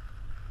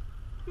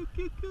 Cute,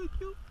 cute, cute,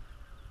 cute.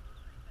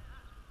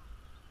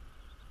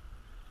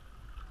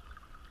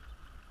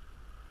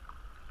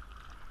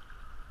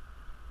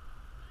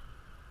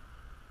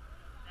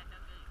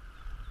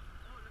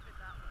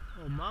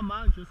 Oh,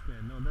 mama just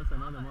went. No, that's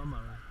another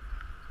mama, right?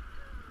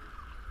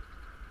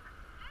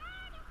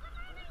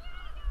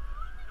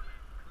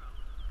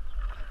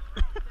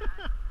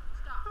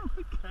 I'm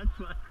gonna catch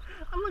one.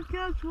 I'm gonna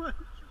catch one.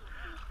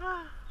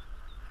 Ah.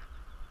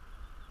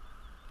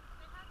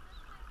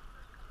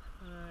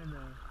 I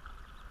know.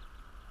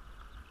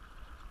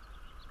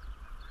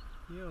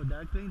 Yo,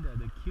 duckling, they're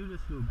the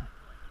cutest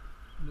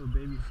little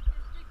babies.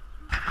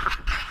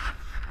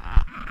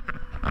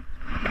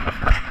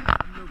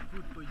 No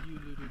food for you,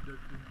 little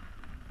duckling.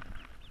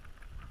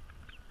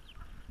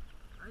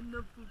 I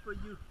no food for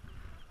you.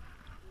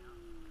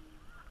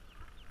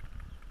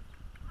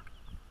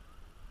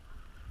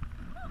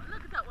 Oh,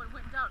 look at that one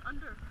went down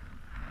under.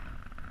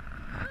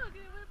 Look,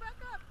 it went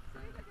back up.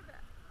 See, look at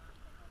that.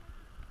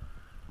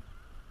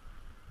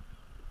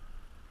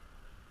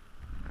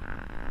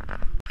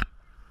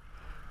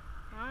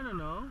 I don't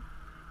know.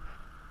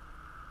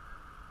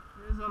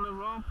 It's on the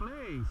wrong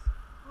place.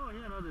 Oh, I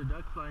hear another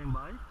duck flying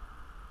by.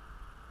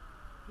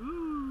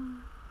 Ooh.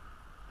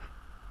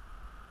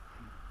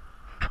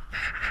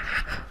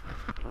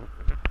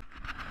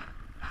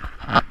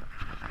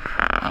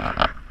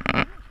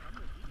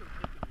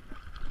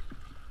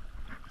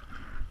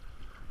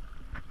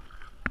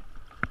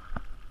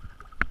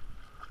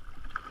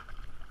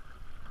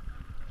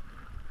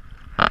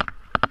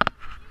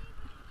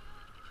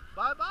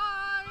 Bye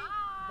bye.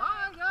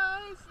 Bye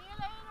guys. See you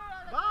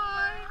later.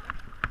 Bye.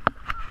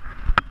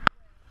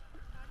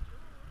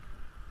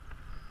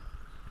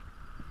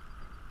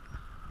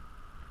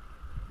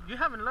 You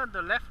haven't learned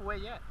the left way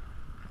yet.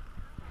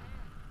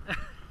 This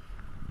is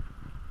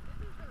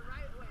the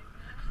right way,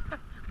 man.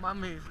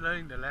 Mommy is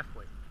learning the left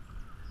way.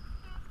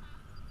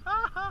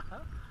 Mom, don't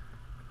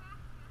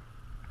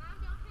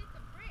hit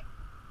the brick.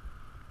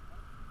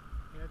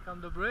 Here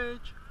come the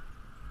bridge.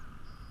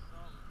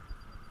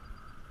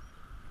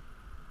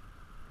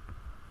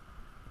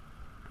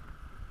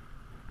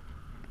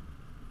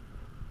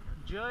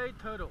 Joy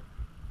turtle.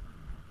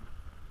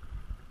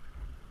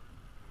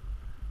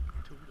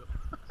 Turtle.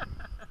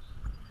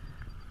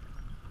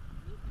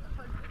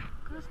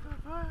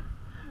 Christopher,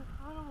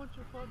 I don't want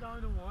you to fall down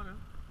in the water.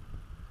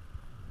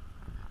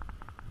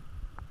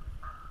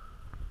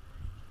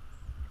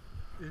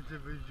 It's a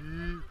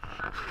veggie.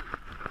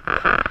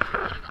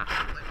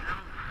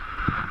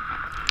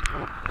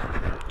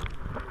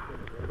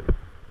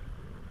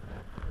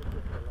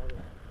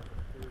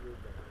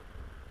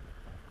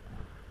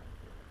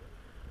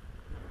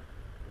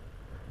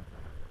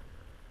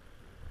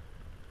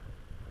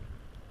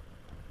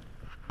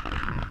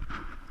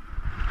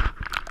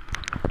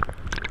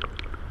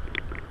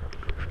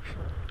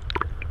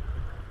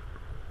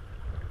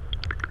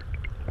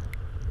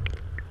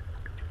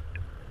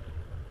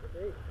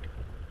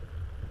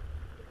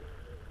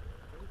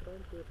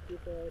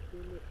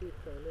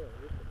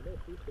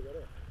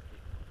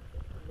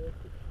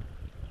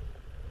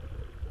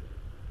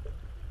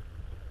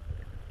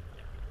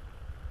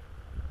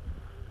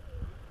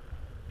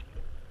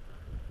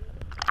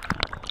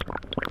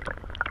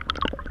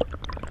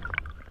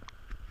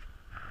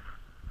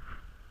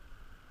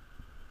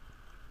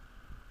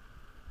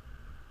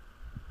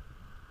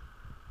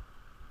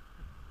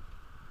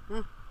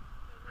 Oh,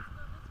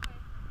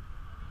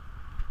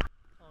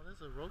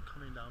 there's a road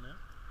coming down there.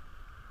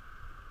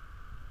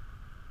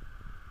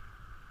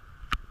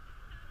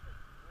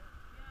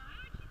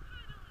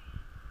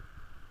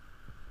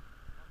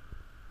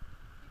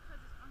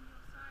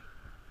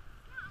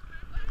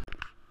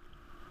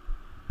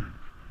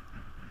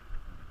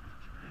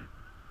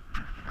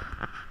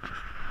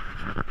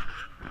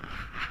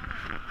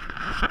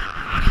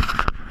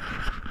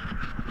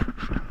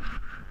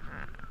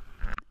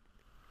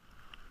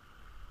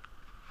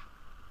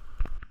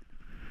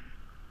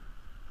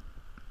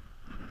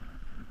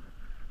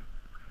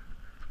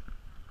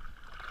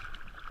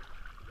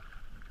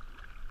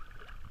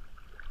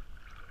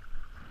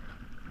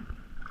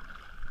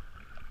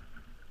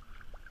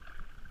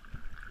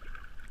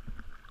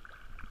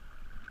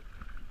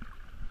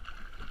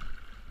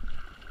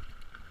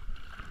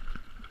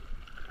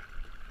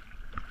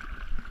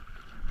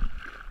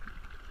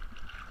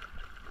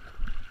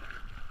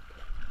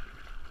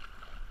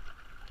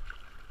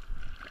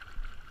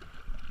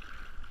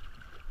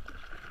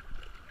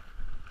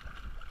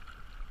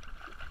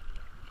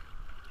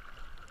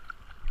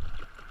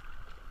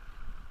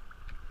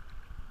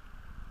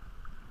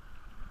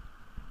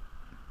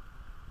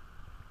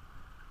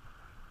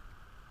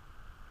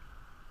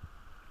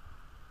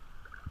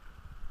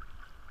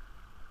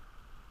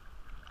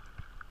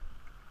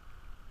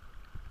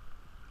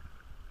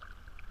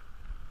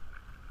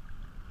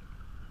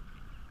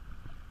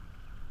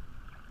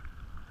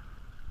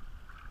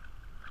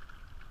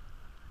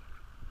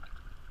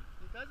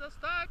 You guys are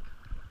stuck.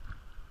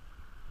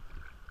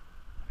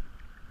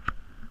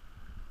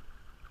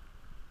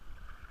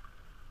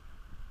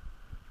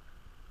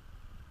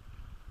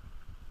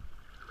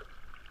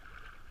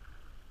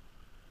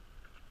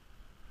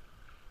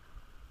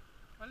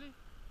 Only you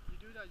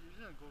do that, you're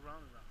just gonna go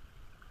round and round.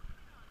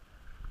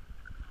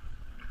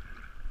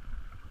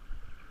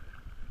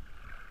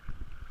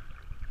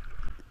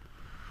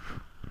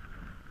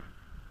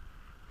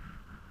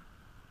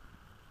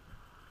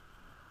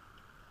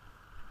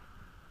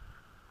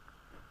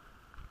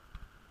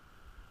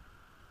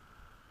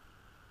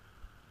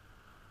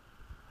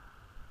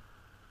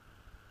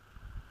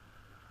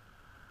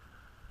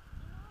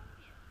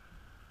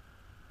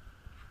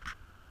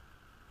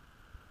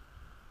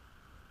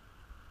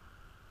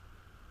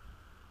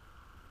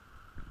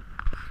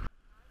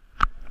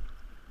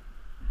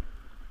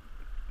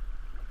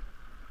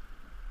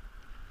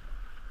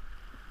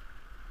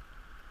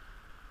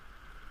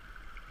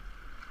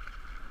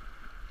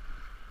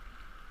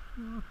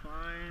 We're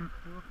fine,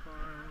 we're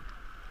fine.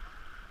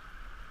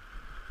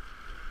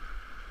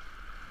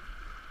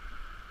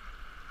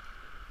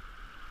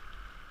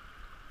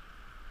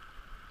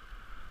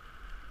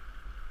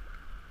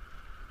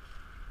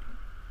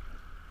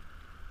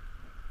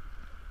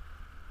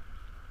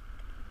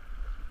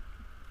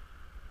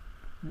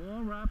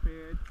 More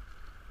rapids.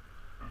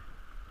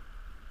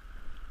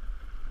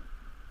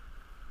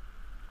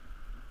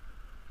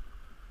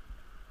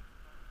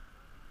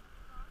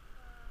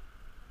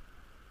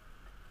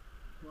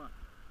 What?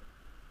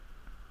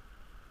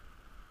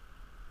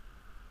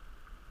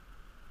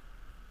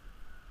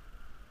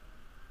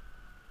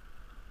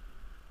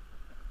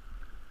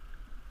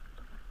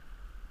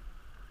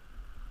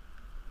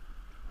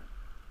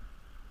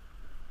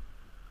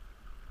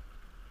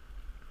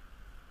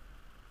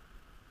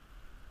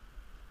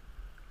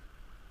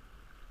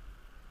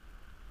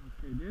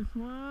 Okay, this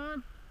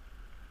one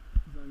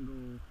is gonna go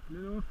a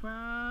little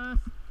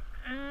fast,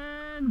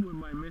 and we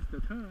might miss the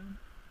turn.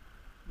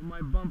 We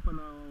might bump on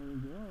our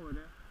wall over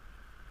there.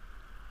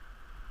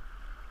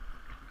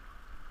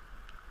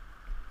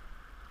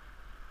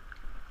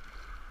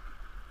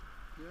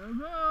 Here we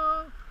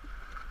go.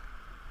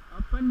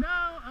 Up and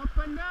down, up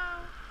and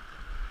down.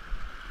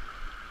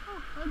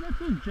 Oh, that's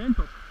so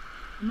gentle.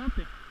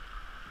 Nothing.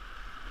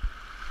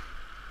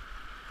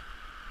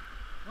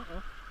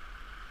 Uh-oh.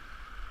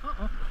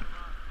 Uh-oh.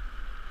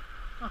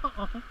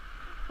 Uh-oh.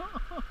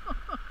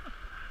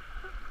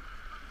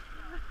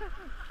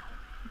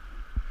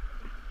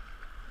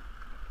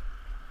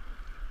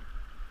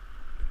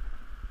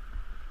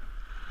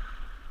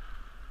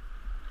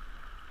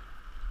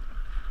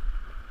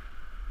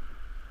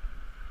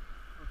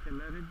 Okay,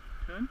 let it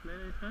turn, let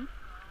it turn,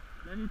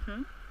 let it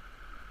turn.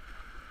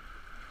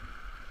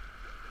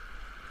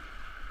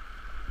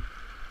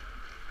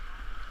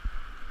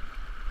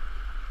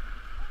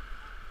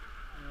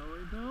 There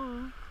we go.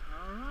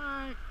 All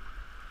right.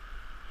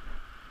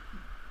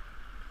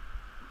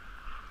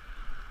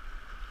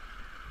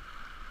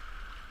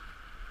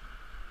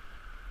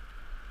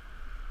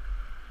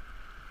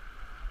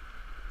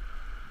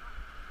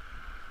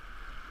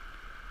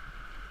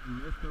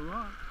 Missed the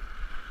rock.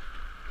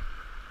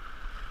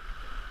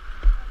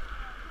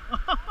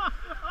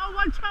 Oh,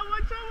 watch out,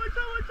 watch out, watch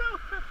out, watch out.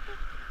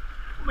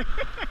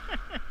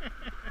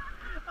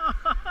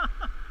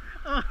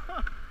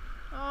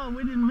 Oh,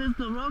 we didn't miss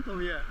the rock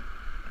over here.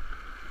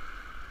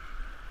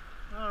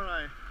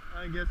 Alright,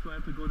 I guess we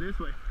have to go this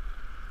way.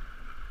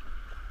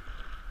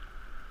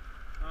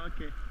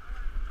 Okay.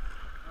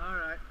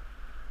 Alright.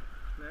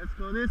 Let's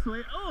go this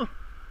way. Oh!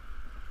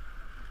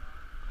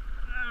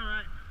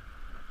 Alright.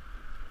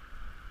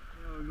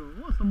 There we go.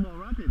 Oh, some more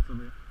rapids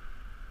over here.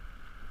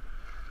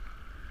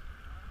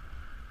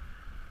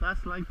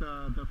 That's like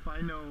the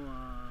final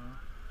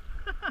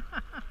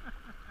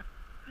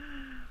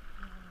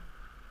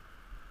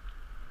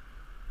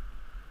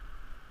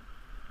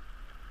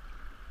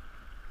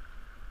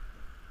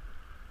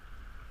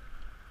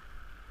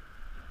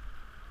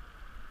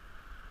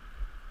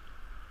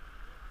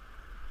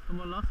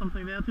Someone lost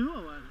something there too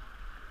or what?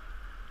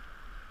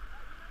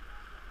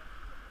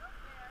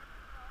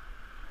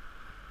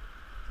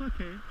 It's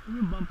okay. We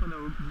can bump on the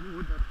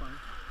wood, that's fine.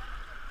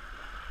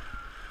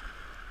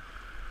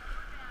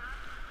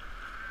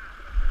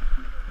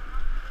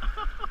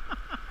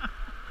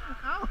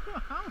 Ow,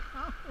 ow,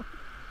 ow.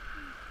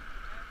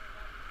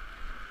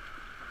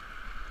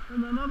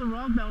 There's another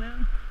rock down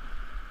there.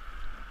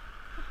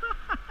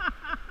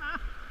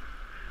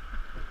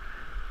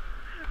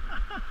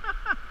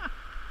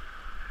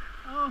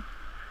 Oh,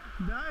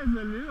 that is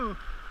a little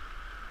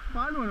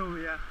fun one over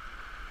here.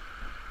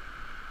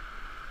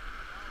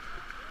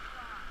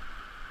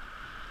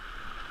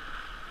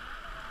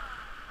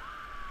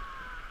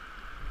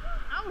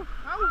 Ow,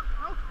 ow,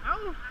 ow,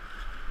 ow.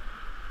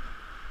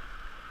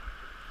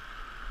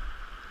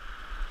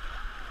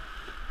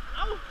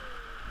 Ow.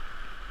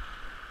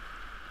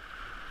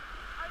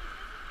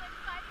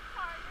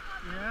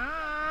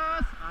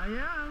 Yes, I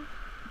am.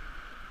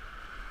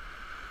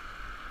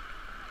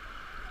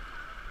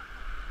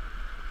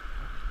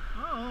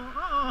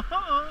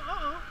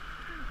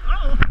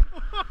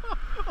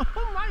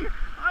 Oh my,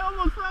 I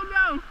almost fell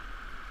down.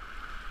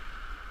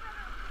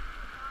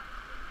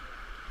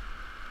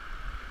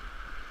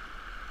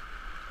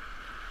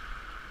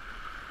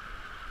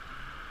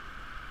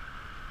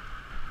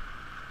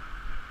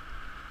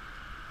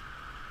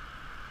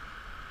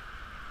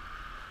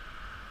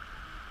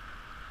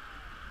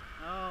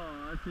 Oh,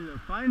 I see the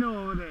final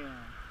over there.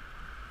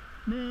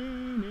 Nee,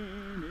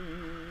 nee, nee.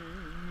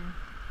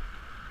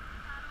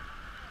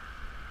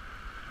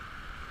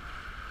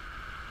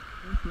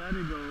 Just let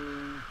it go.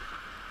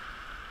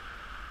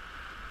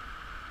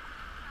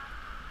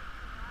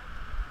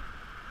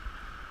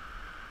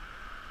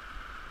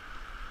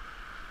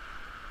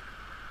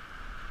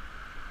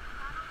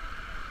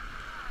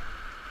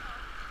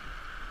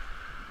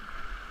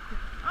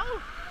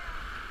 Oh!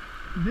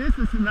 This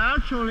is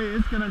naturally,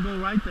 it's gonna go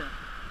right there.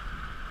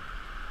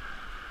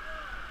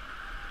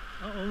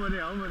 Oh, over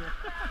there, over there.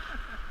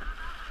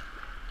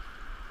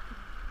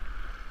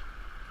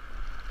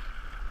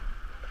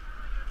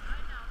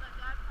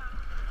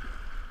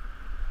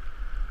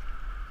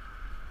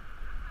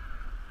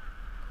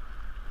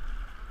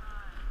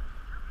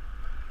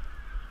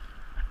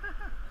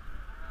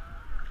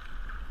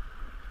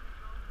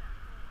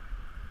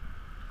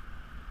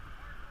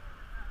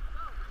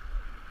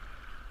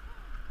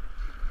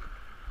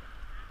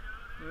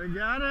 We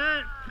got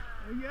it.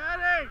 We got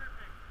it.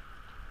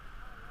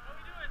 How we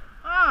doing?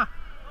 Ah,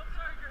 Oh,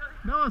 sorry, girlie.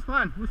 that was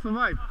fun. We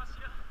survived. Oh,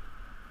 shit.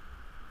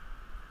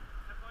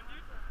 Have fun, dude?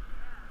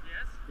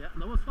 Yes? Yeah,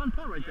 that was fun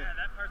part right Yeah, there.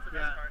 that part's the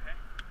Yeah. best part, hey?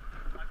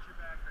 Watch your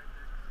back right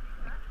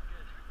there.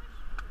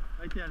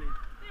 Good. I tell you.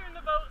 You're in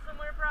the boat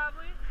somewhere,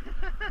 probably.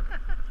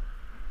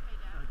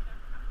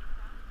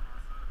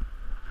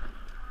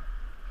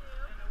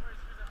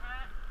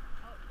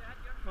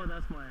 Oh,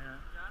 that's my hat.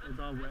 It's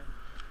all wet.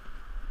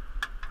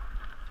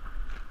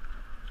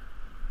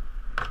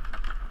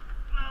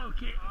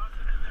 Okay.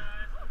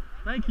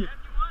 Thank you.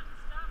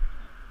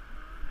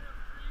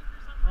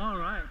 All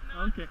right.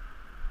 Okay.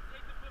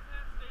 Take the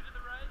footpath, stay to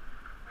the right,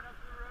 head up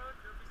the road.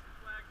 There'll be some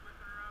flags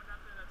whipping around out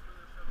there. That's where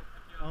the shuttle will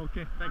pick you up.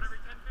 Okay, About thanks. every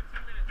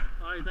 10-15 minutes.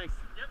 All right, thanks.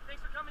 Yep,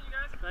 thanks for coming, you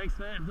guys. Thanks,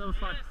 man. That was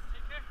fun. Yes,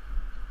 take care.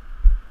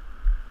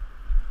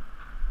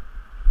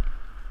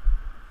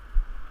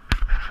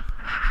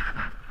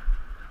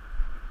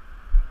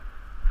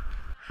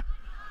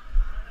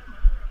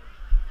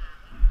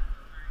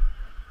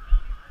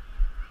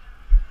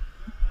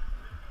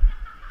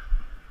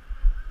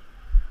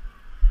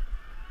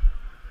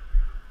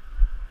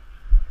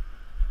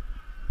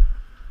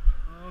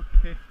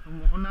 Okay,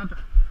 vamos a nada.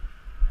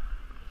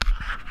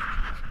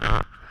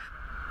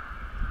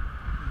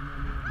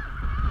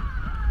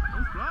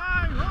 It's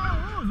flying!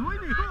 Oh, it's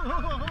windy!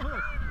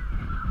 Oh.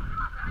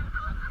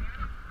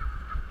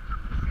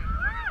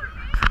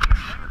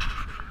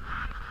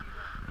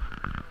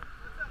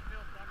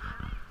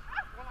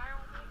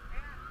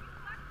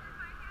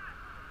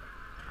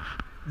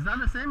 Is that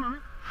the same, mommy?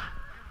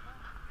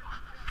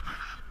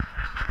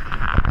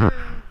 Hey,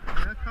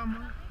 yeah, come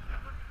on.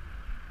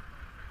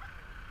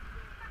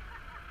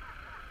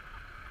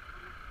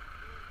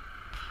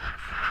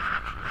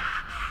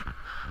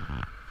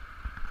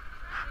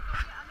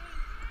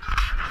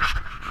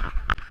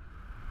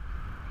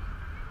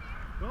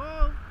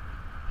 Go!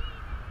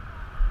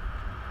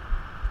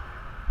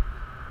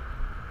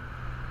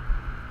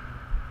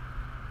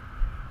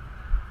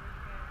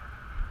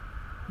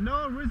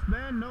 No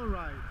wristband, no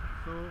ride.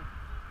 So